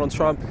of Donald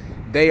Trump,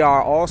 they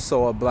are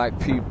also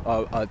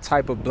a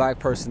type of black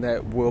person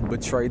that will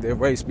betray their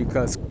race,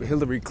 because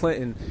Hillary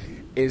Clinton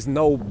is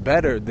no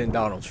better than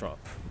Donald Trump.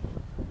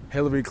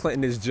 Hillary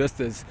Clinton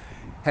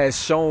has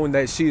shown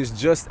that she is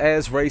just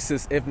as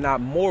racist, if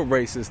not more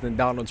racist, than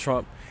Donald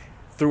Trump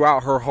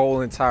throughout her whole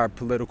entire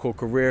political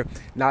career.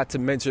 Not to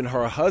mention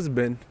her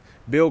husband,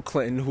 Bill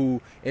Clinton, who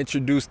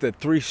introduced the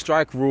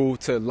 3-strike rule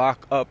to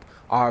lock up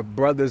our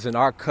brothers and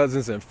our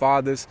cousins and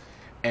fathers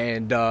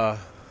and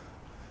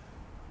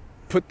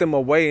put them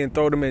away and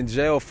throw them in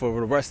jail for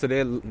the rest of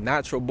their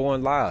natural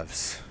born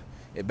lives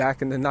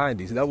back in the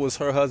 90s. That was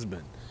her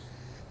husband.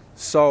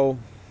 So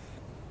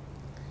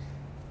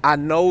I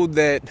know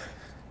that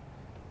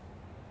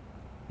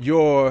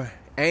your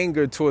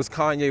anger towards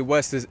Kanye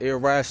West is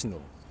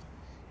irrational,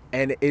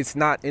 and it's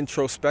not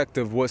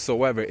introspective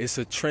whatsoever. It's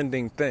a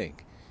trending thing.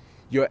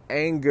 Your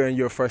anger and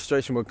your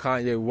frustration with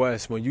Kanye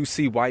West, when you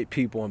see white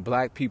people and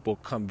black people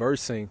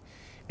conversing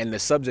and the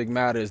subject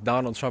matter is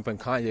Donald Trump and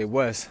Kanye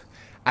West,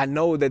 I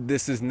know that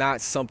this is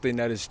not something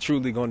that is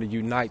truly going to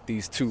unite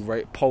these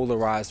two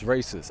polarized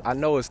races. I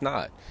know it's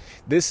not.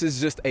 This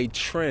is just a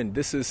trend.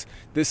 This is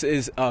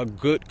a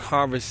good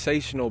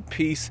conversational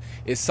piece.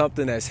 It's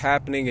something that's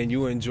happening and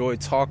you enjoy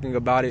talking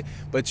about it,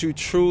 but you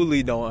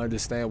truly don't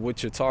understand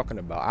what you're talking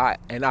about.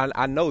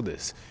 I know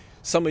this.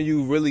 Some of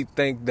you really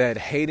think that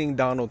hating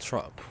Donald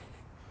Trump,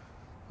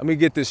 let me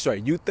get this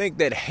straight. You think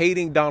that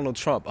hating Donald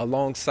Trump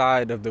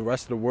alongside of the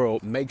rest of the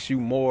world makes you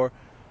more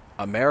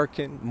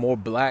American, more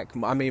black,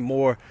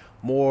 more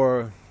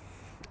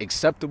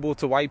acceptable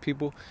to white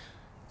people?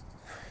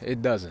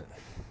 It doesn't.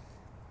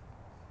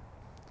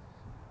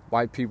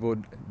 White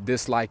people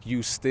dislike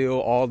you still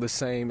all the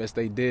same as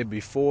they did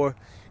before.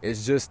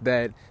 It's just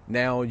that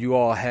now you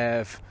all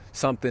have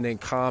something in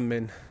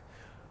common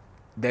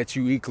that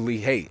you equally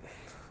hate.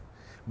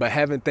 But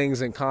having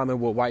things in common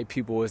with white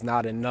people is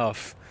not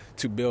enough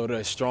to build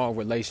a strong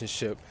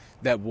relationship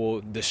that will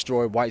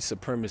destroy white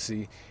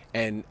supremacy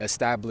and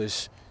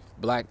establish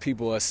black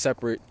people a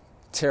separate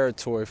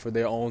territory for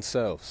their own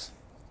selves.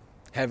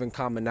 Having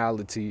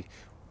commonality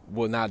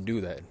will not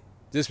do that.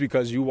 Just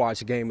because you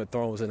watch Game of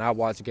Thrones and I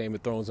watch Game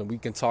of Thrones and we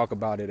can talk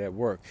about it at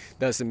work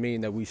doesn't mean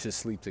that we should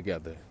sleep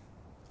together.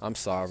 I'm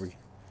sorry.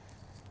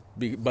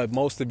 But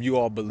most of you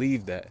all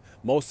believe that.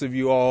 Most of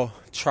you all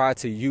try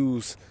to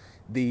use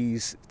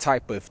these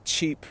type of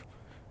cheap,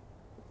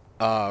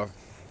 relatable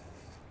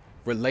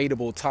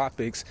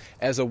topics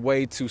as a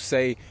way to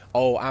say,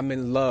 oh, I'm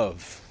in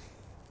love.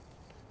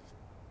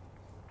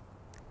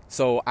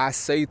 So I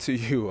say to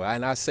you,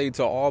 and I say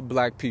to all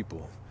black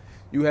people,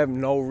 you have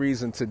no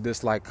reason to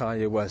dislike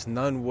Kanye West,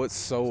 none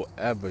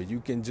whatsoever. You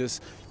can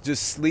just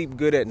sleep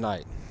good at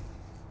night.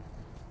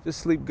 Just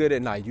sleep good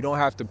at night. You don't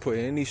have to put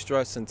any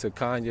stress into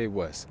Kanye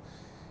West.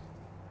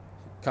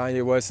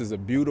 Kanye West is a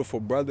beautiful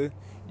brother.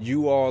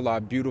 You all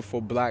are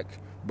beautiful black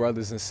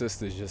brothers and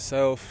sisters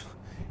yourself.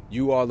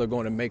 You all are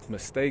going to make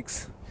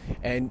mistakes.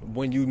 And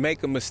when you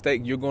make a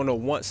mistake, you're going to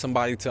want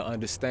somebody to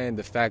understand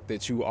the fact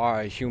that you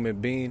are a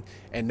human being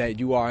and that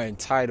you are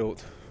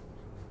entitled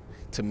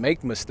to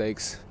make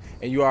mistakes,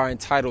 and you are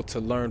entitled to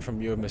learn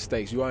from your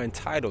mistakes. You are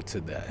entitled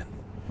to that.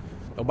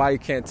 Nobody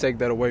can't take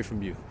that away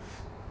from you.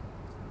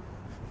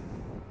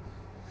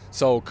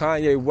 So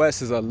Kanye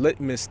West is a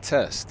litmus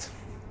test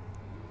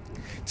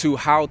to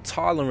how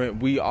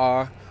tolerant we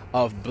are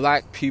of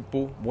black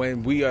people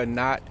when we are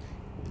not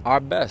our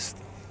best.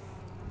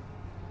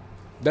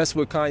 That's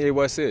what Kanye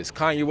West is.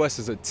 Kanye West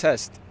is a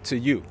test to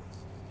you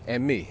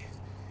and me.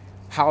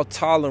 How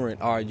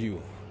tolerant are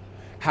you?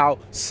 How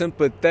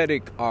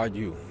sympathetic are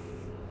you?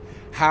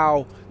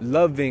 How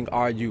loving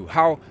are you?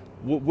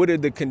 What are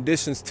the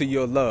conditions to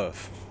your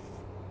love?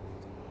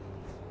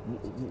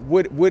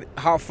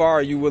 How far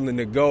are you willing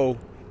to go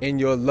in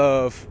your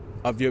love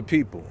of your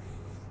people?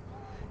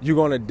 You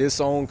gonna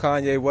disown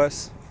Kanye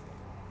West?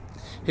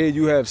 Here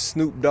you have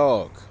Snoop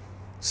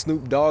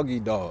Doggy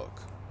Dogg,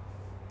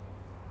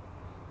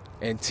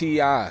 and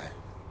T.I.,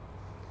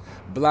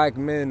 black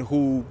men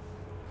who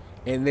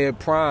in their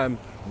prime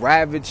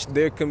ravaged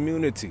their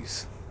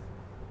communities.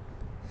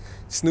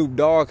 Snoop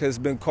Dogg has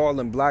been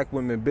calling black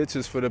women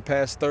bitches for the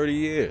past 30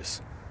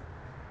 years.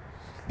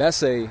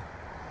 That's a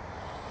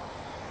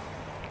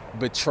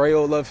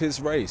betrayal of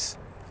his race.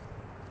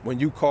 When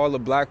you call a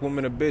black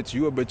woman a bitch,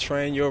 you are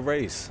betraying your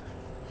race.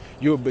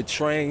 You are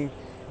betraying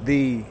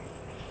the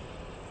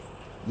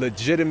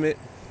legitimate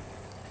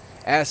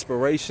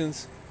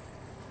aspirations,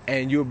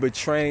 and you're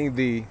betraying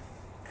the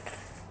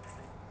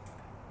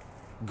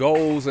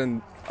goals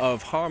and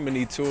of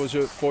harmony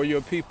for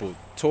your people,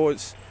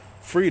 towards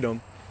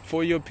freedom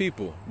for your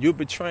people. You're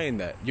betraying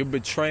that. You're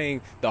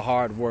betraying the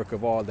hard work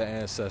of all the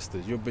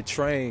ancestors. You're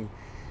betraying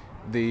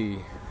the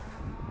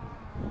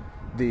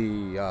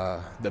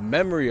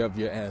memory of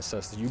your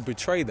ancestors. You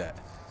betray that.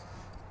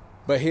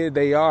 But here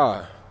they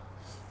are,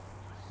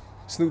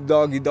 Snoop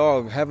Doggy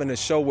Dogg having a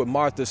show with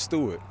Martha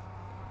Stewart.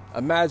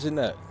 Imagine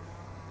that.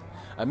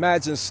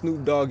 Imagine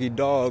Snoop Doggy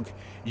Dogg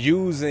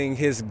using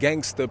his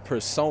gangster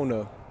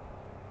persona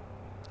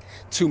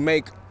to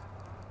make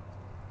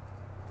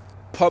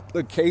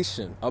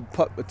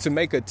to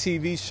make a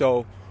TV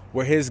show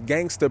where his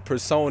gangster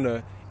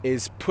persona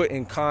is put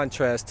in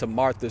contrast to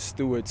Martha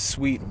Stewart's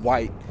sweet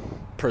white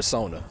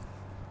persona.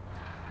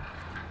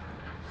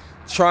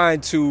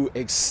 Trying to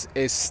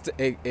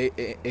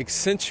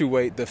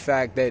accentuate the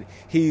fact that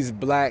he's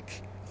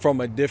black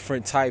from a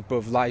different type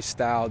of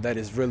lifestyle that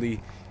is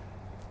really,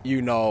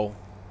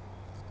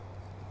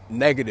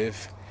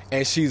 negative,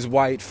 and she's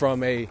white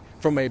from a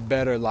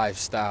better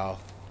lifestyle.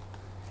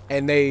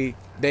 And they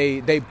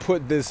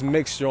put this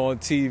mixture on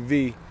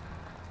TV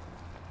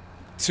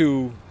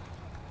to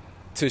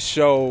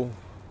show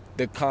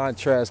the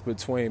contrast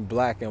between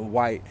black and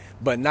white,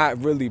 but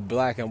not really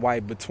black and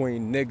white,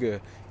 between nigga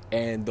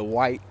and the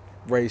white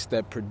race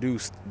that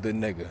produced the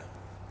nigga.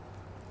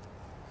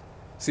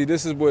 See,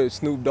 this is what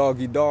Snoop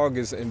Doggy Dogg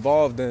is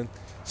involved in.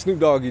 Snoop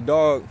Doggy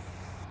Dogg,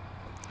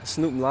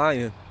 Snoop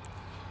Lion,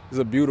 is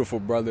a beautiful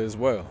brother as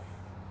well.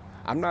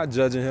 I'm not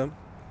judging him.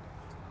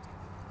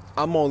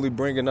 I'm only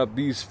bringing up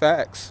these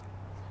facts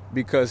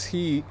because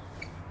he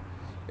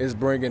is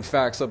bringing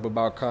facts up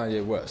about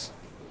Kanye West.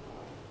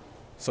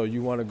 So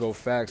you want to go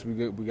facts, we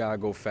got to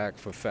go fact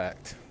for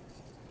fact.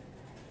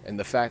 And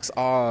the facts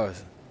are,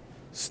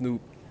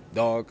 Snoop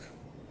Dogg,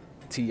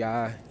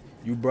 T.I.,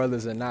 you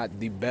brothers are not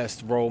the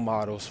best role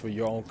models for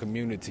your own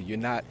community. You're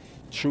not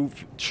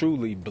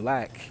truly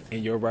black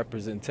in your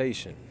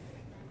representation.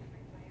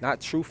 Not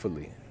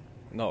truthfully,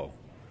 no.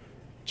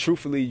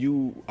 Truthfully,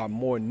 you are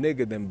more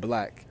nigga than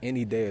black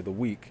any day of the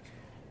week.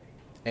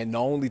 And the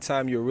only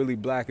time you're really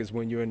black is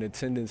when you're in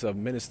attendance of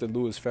Minister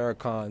Louis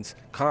Farrakhan's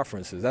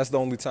conferences. That's the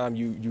only time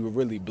you're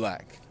really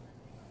black.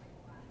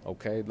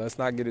 Okay, let's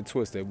not get it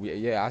twisted.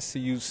 I see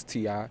you,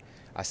 T.I.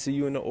 I see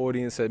you in the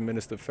audience at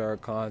Minister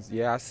Farrakhan's.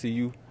 Yeah, I see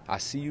you. I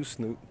see you,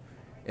 Snoop,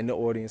 in the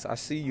audience. I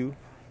see you.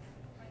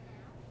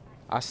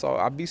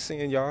 I be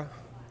seeing y'all.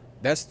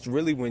 That's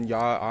really when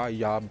y'all are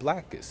y'all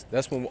blackest.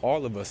 That's when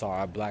all of us are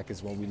our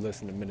blackest, when we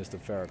listen to Minister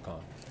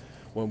Farrakhan.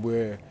 When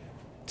we're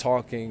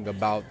talking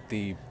about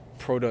the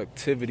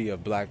productivity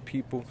of black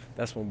people,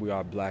 that's when we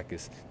are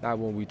blackest. Not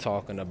when we're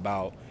talking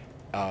about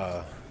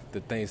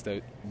the things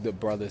that the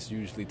brothers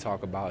usually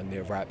talk about in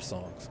their rap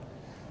songs.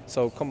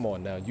 So come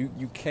on now,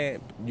 you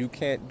can't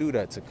do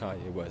that to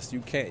Kanye West. You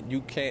can't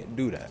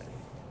do that.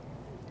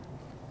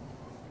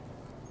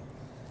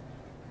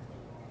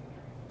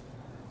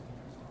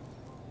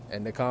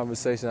 And the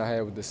conversation I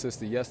had with the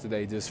sister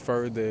yesterday just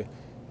further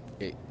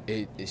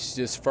it's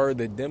just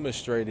further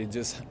demonstrated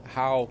just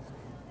how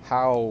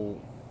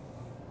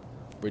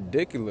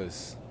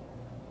ridiculous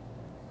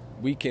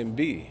we can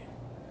be.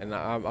 And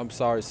I'm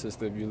sorry,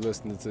 sister, if you're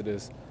listening to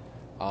this.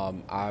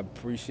 I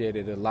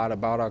appreciated a lot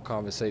about our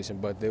conversation,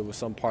 but there were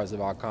some parts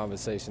of our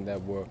conversation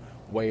that were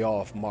way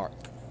off mark,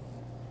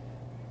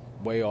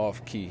 way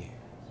off key.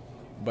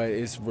 But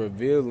it's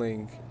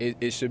revealing.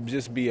 It should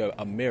just be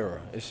a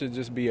mirror. It should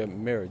just be a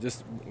mirror.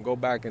 Just go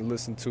back and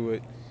listen to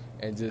it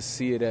and just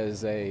see it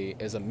as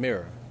a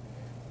mirror.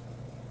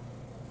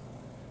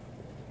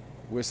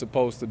 We're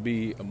supposed to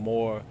be a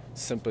more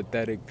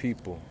sympathetic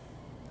people.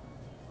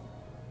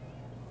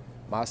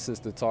 My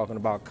sister talking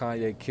about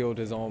Kanye killed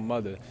his own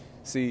mother.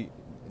 See,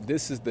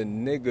 this is the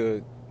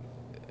nigga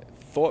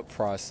thought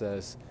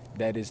process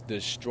that is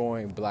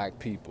destroying black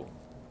people.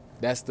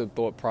 That's the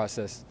thought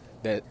process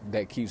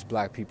that keeps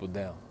black people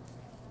down.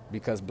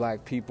 Because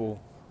black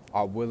people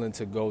are willing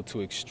to go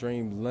to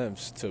extreme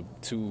lengths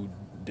to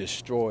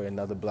destroy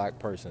another black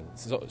person.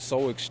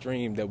 So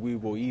extreme that we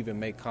will even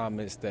make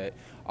comments that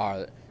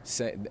are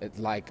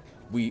like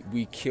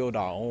we killed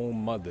our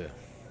own mother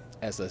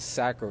as a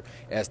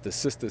as the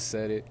sister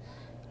said it,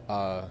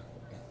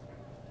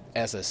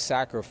 as a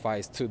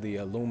sacrifice to the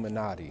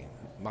Illuminati.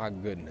 My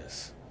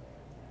goodness.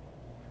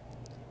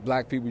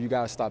 Black people, you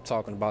gotta stop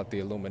talking about the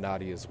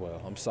Illuminati as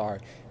well. I'm sorry.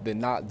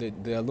 The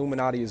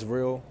Illuminati is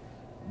real,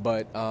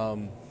 but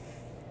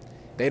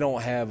they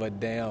don't have a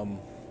damn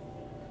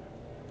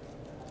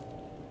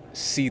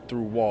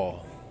see-through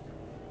wall.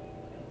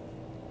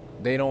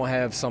 They don't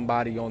have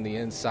somebody on the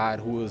inside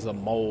who is a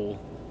mole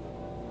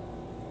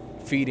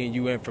feeding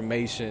you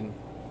information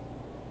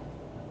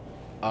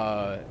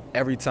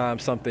every time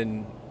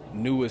something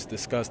new is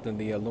discussed in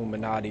the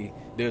Illuminati.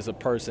 There's a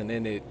person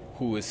in it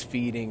who is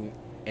feeding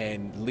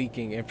and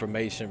leaking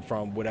information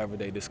from whatever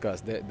they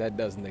discuss. That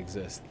doesn't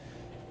exist.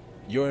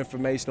 Your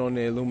information on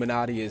the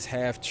Illuminati is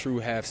half true,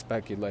 half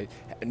speculate.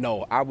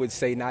 No, I would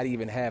say not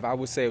even half. I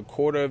would say a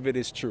quarter of it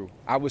is true.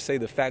 I would say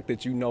the fact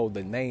that you know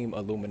the name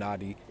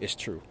Illuminati is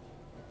true.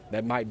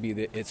 That might be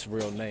its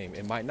real name.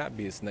 It might not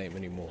be its name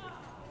anymore.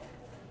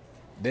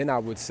 Then I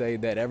would say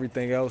that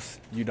everything else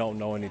you don't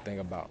know anything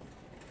about.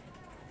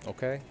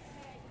 Okay?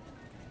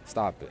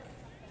 Stop it.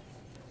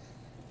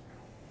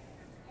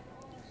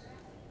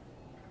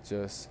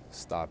 Just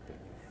stop it.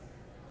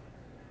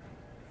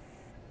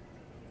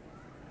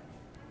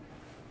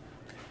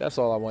 That's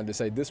all I wanted to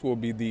say. This will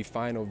be the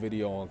final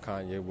video on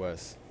Kanye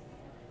West.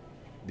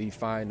 The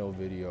final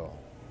video.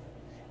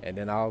 And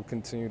then I'll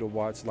continue to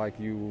watch like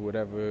you,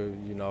 whatever,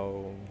 you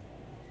know,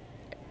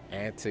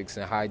 antics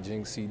and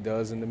hijinks he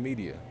does in the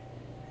media.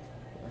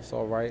 That's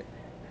all right.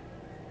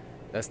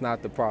 That's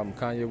not the problem.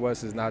 Kanye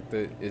West is not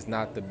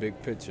the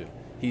big picture.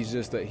 He's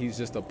just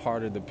a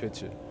part of the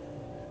picture.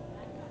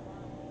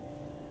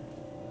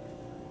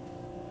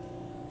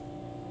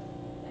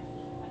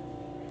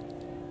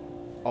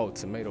 Oh,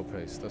 tomato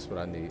paste. That's what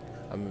I need.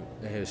 I'm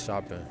in here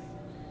shopping,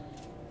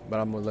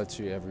 but I'm gonna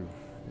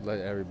let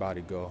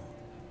everybody go.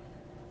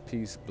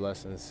 Peace,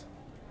 blessings.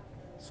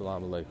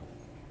 Assalamu alaikum.